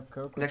 Cool. Do they have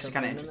Coke with It's actually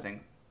kind of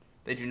interesting.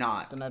 They do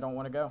not. Then I don't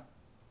want to go.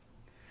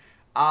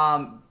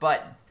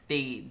 But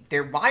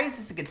why is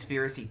this a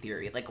conspiracy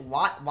theory? Like,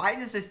 why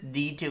does this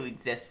need to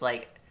exist?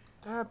 Like,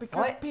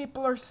 because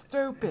people are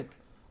stupid.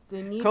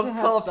 They need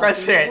Coca-Cola to have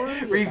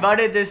president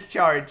rebutted this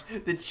charge.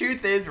 The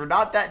truth is, we're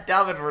not that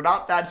dumb and we're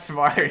not that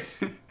smart.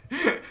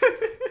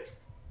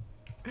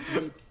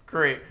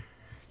 Great.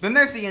 Then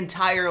there's the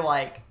entire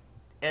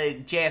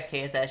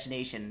JFK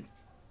assassination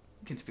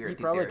conspiracy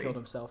theory. He probably killed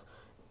himself.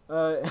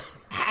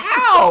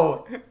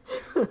 How?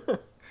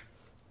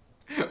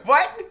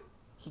 What?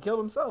 He killed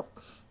himself.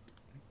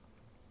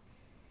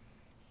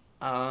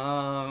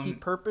 He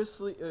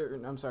purposely.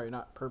 I'm sorry,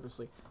 not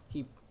purposely.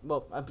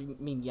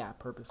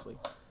 Purposely.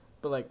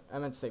 But I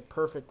meant to say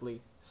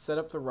perfectly set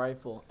up the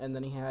rifle, and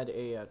then he had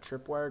a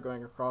tripwire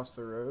going across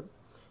the road,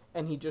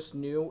 and he just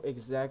knew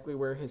exactly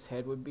where his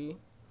head would be,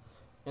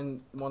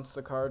 and once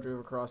the car drove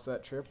across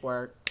that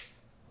tripwire,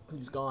 he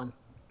was gone.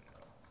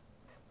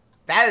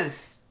 That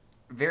is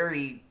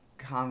very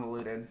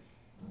convoluted.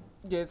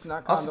 Yeah, it's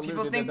not Also,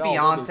 convoluted people think at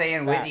all. Beyonce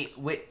and they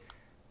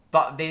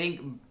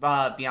think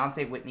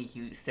Beyonce and Whitney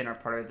Houston are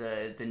part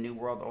of the New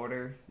World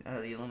Order,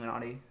 the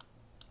Illuminati.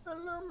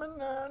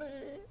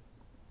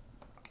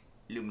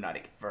 Illuminati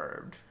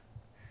confirmed.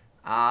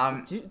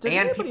 And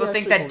people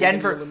think that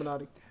Denver.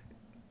 Illuminati?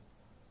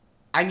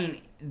 I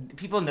mean,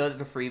 people know that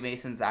the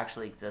Freemasons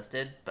actually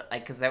existed, but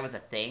because that was a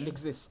thing.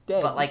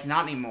 Existed. But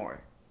not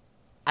anymore.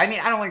 I mean,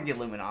 I don't think the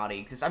Illuminati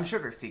exists. I'm sure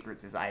there's secret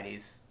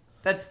societies.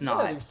 That's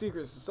not. Yeah, there's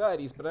secret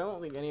societies, but I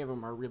don't think any of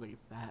them are really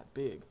that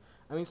big.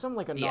 I mean, some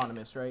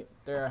Anonymous, right?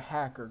 They're a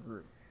hacker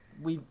group.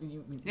 We've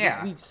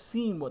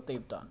seen what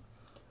they've done.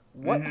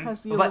 What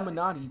has the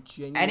Illuminati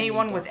genuinely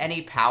anyone done? with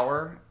any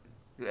power?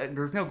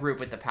 There's no group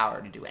with the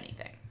power to do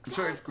anything. I'm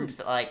sure it's groups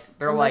that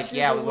we want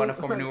to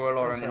form a new world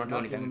order and they don't do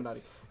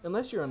anything.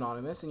 Unless you're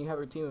anonymous and you have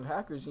a team of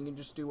hackers, you can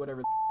just do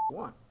whatever you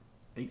want.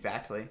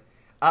 Exactly.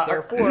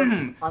 Therefore,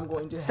 I'm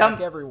going to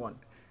hack everyone.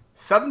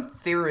 Some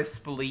theorists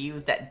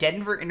believe that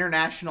Denver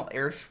International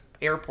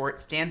Airport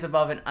stands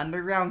above an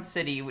underground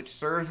city which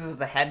serves as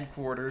the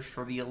headquarters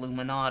for the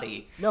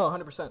Illuminati. No,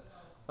 100%.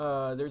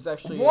 There's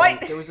actually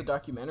there was a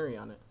documentary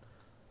on it.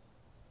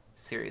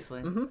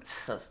 Seriously? Mm-hmm.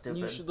 So stupid.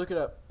 You should look it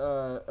up.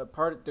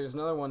 There's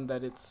another one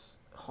that it's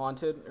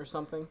haunted or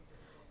something,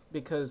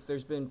 because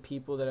there's been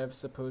people that have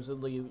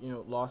supposedly,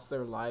 lost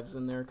their lives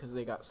in there because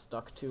they got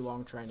stuck too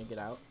long trying to get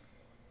out.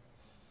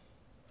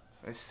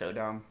 It's so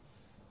dumb.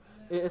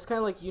 It's kind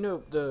of like,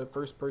 the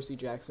first Percy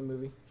Jackson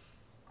movie?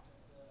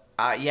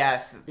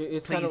 Yes.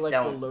 It's kind of like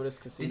don't. the Lotus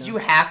Casino. Did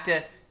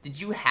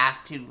you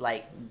have to,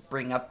 like,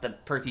 bring up the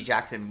Percy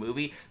Jackson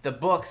movie? The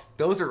books,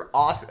 those are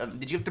awesome.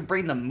 Did you have to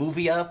bring the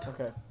movie up?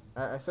 Okay.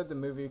 I said the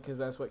movie because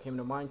that's what came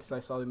to mind because I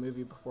saw the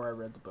movie before I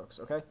read the books,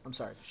 okay? I'm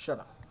sorry. Shut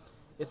up.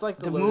 It's like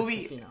the Lotus movie...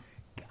 Casino.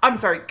 I'm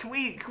sorry, can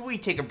we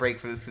take a break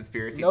for this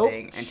conspiracy Nope,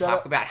 thing and shut talk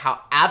up. about how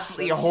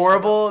absolutely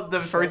horrible the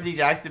Percy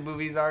Jackson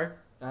movies are?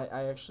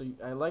 I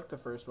like the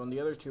first one. The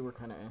other two were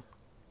kind of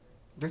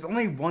There's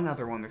only one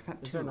other one. There's not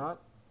two. Is there not?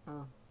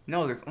 Oh.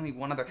 No, there's only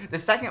one other. The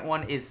second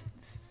one is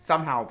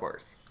somehow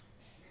worse.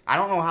 I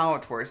don't know how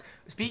it's worse.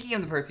 Speaking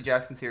of the Percy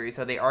Jackson series,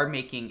 so they are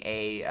making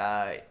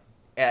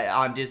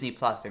on Disney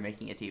Plus. They're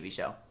making a TV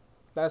show.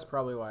 That's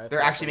probably why.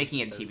 They're actually making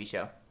it a TV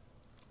show,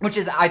 which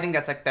is I think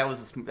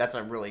that's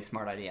a really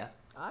smart idea.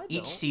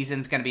 Each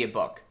season's gonna be a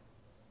book,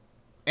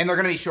 and they're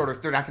gonna be shorter.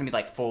 They're not gonna be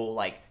like full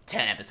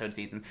 10-episode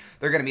season.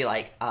 They're gonna be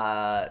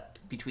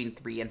between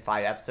 3 and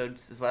 5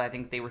 episodes is what I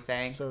think they were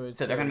saying. So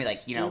they're gonna be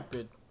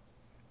stupid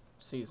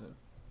season.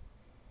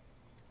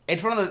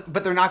 It's one of those,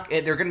 but they're not.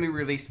 They're gonna be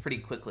released pretty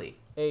quickly.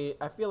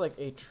 I feel like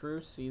a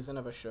true season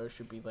of a show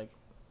should be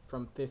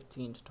from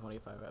 15 to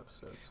 25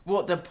 episodes.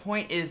 Well, the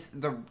point is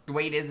the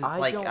way it is. It's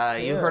I don't care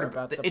you heard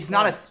about the it's point.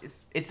 not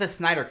it's a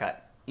Snyder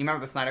cut. You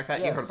remember the Snyder cut?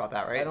 Yes, You heard about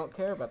that, right? I don't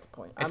care about the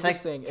point. It's I'm like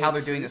just saying how a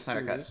they're doing true the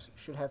Snyder cut. series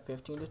should have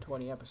 15 to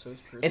 20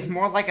 episodes per It's season.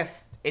 more like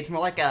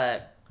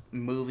a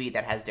movie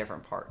that has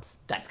different parts.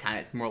 That's kind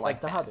of it's more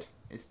like The that. Hobbit.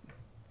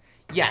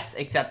 Yes,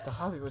 except The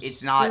Hobbit was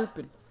it's not.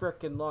 stupid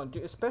freaking long,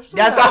 dude. Especially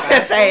That's that what I'm gonna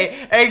last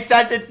say.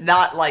 Except it's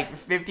not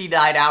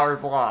 59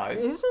 hours long. one.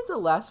 Isn't the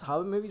last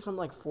Hobbit movie something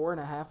like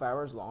 4.5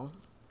 hours long?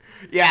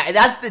 Yeah, and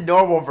that's the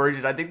normal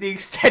version. I think the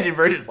extended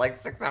version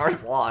is 6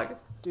 hours long.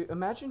 Dude,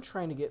 imagine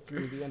trying to get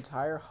through the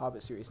entire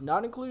Hobbit series,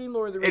 not including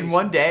Lord of the Rings. In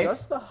one day?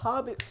 Just the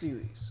Hobbit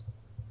series.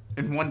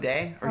 In one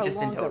day, or How just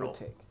long in total? that would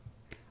take.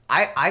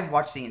 I've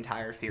watched the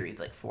entire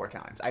series 4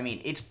 times. I mean,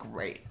 it's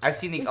great. I've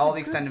seen all the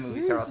extended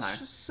movies several times. It's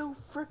just so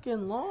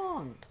freaking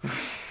long.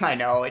 I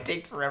know it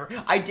takes forever.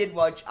 I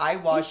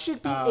watched. It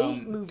should be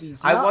 8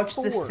 movies. I not watched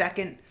 4. the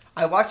second.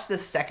 I watched the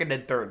second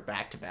and third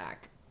back to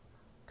back.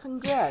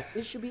 Congrats!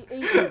 It should be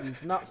 8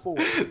 movies, not 4.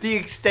 The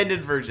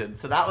extended version.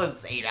 So that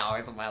was 8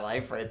 hours of my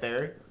life right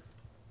there.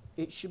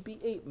 It should be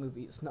 8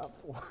 movies, not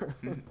 4.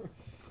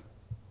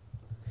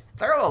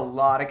 There are a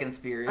lot of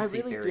conspiracy I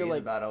really feel theories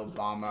like- about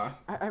Obama.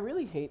 I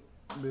really hate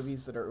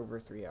movies that are over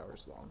 3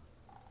 hours long.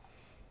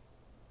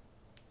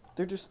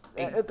 They're just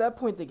at that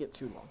point they get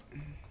too long.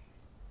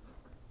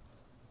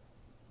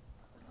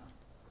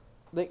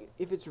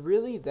 If it's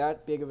really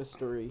that big of a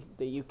story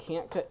that you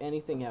can't cut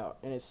anything out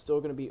and it's still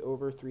going to be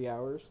over 3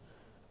 hours,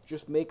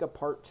 just make a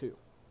part 2.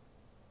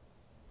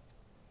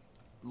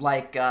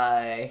 Like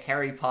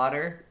Harry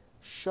Potter.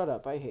 Shut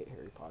up! I hate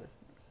Harry Potter.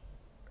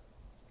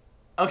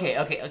 Okay.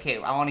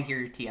 I want to hear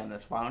your tea on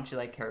this. Why don't you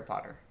like Harry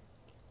Potter?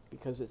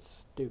 Because it's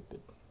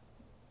stupid.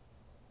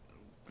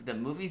 The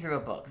movies or the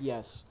books?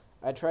 Yes.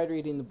 I tried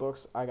reading the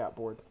books. I got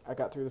bored. I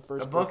got through the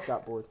first The book. books-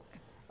 Got bored.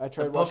 I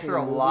tried The books watching are a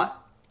the movie,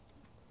 lot.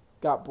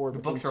 Got bored. The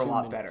within books are a 2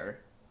 lot minutes. better,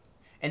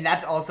 and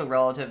that's also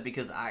relative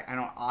because I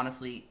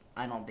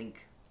don't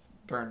think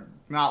they're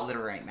not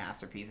literary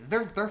masterpieces.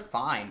 They're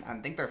fine. I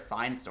think they're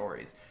fine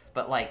stories,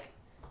 but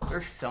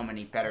there's so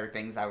many better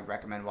things I would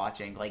recommend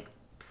watching.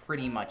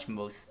 Pretty much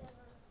most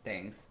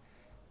things.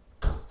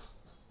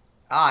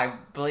 I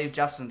believe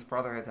Justin's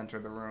brother has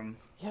entered the room.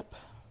 Yep.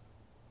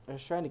 I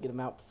was trying to get him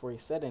out before he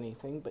said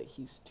anything, but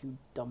he's too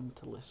dumb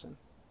to listen.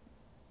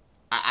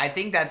 I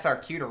think that's our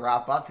cue to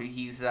wrap up.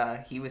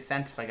 He was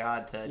sent by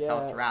God to tell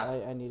us to wrap.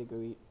 I need to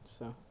go eat,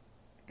 so.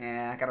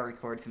 And I gotta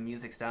record some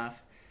music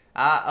stuff.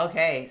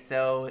 Okay,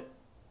 so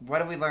what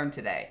have we learned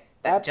today?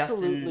 That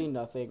Absolutely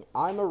nothing.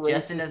 I'm a racist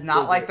Justin does not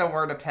bigot. like the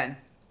word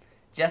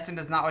Justin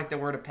does not like the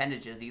word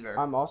appendages either.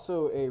 I'm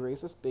also a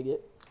racist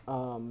bigot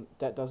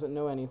that doesn't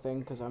know anything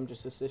because I'm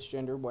just a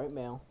cisgender white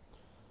male.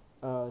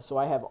 So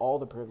I have all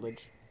the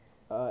privilege.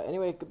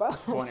 Anyway, goodbye.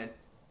 Disappointed.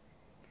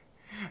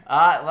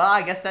 Well,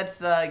 I guess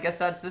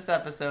that's this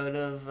episode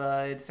of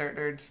Insert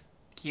Nerd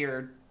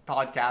Here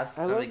podcast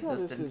I of love how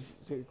existence.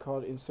 this is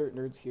called Insert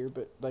Nerds Here,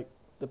 but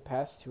the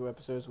past 2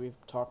 episodes we've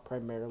talked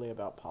primarily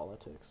about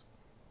politics.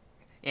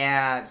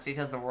 Yeah, it's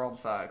because the world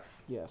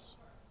sucks. Yes.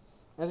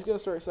 And it's going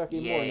to start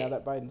sucking more Yay. now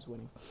that Biden's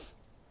winning.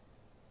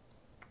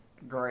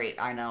 Great,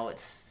 I know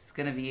it's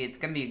gonna be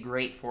a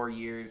great 4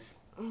 years.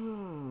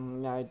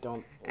 I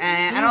don't.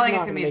 I don't think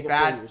it's gonna be as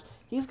bad.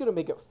 He's going to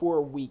make it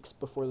 4 weeks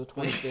before the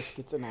 25th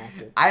gets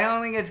enacted. I don't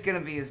think it's going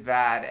to be as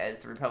bad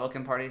as the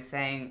Republican Party is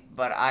saying,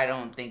 but I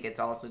don't think it's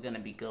also going to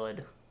be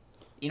good.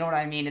 You know what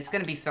I mean? It's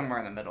going to be somewhere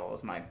in the middle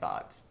is my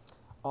thoughts.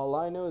 All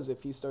I know is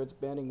if he starts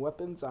banning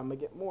weapons, I'm going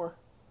to get more.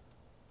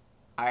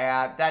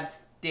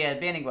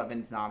 Banning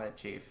weapons not it,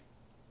 Chief.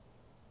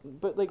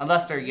 But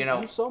Unless they're,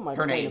 you saw my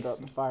grenades. point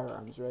about the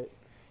firearms, right?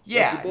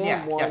 Yeah, Like, you ban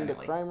yeah, one,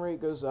 definitely. the crime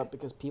rate goes up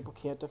because people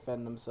can't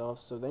defend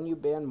themselves. So then you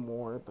ban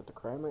more, but the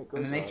crime rate goes up.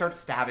 And then they start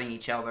stabbing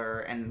each other,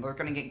 and they're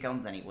gonna get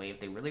guns anyway. If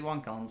they really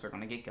want guns, they're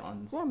gonna get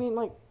guns. Yeah, I mean,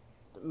 like,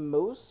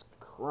 most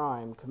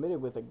crime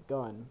committed with a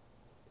gun,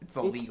 It's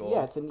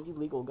illegal. it's an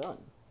illegal gun.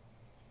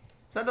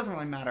 So that doesn't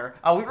really matter.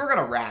 Oh, we were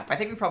gonna wrap. I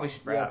think we probably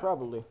should Yeah, wrap.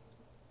 probably.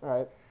 All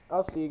right,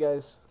 I'll see you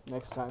guys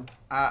next time.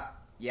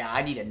 Yeah,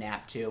 I need a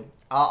nap too.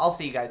 I'll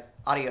see you guys.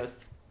 Adios.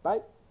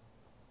 Bye.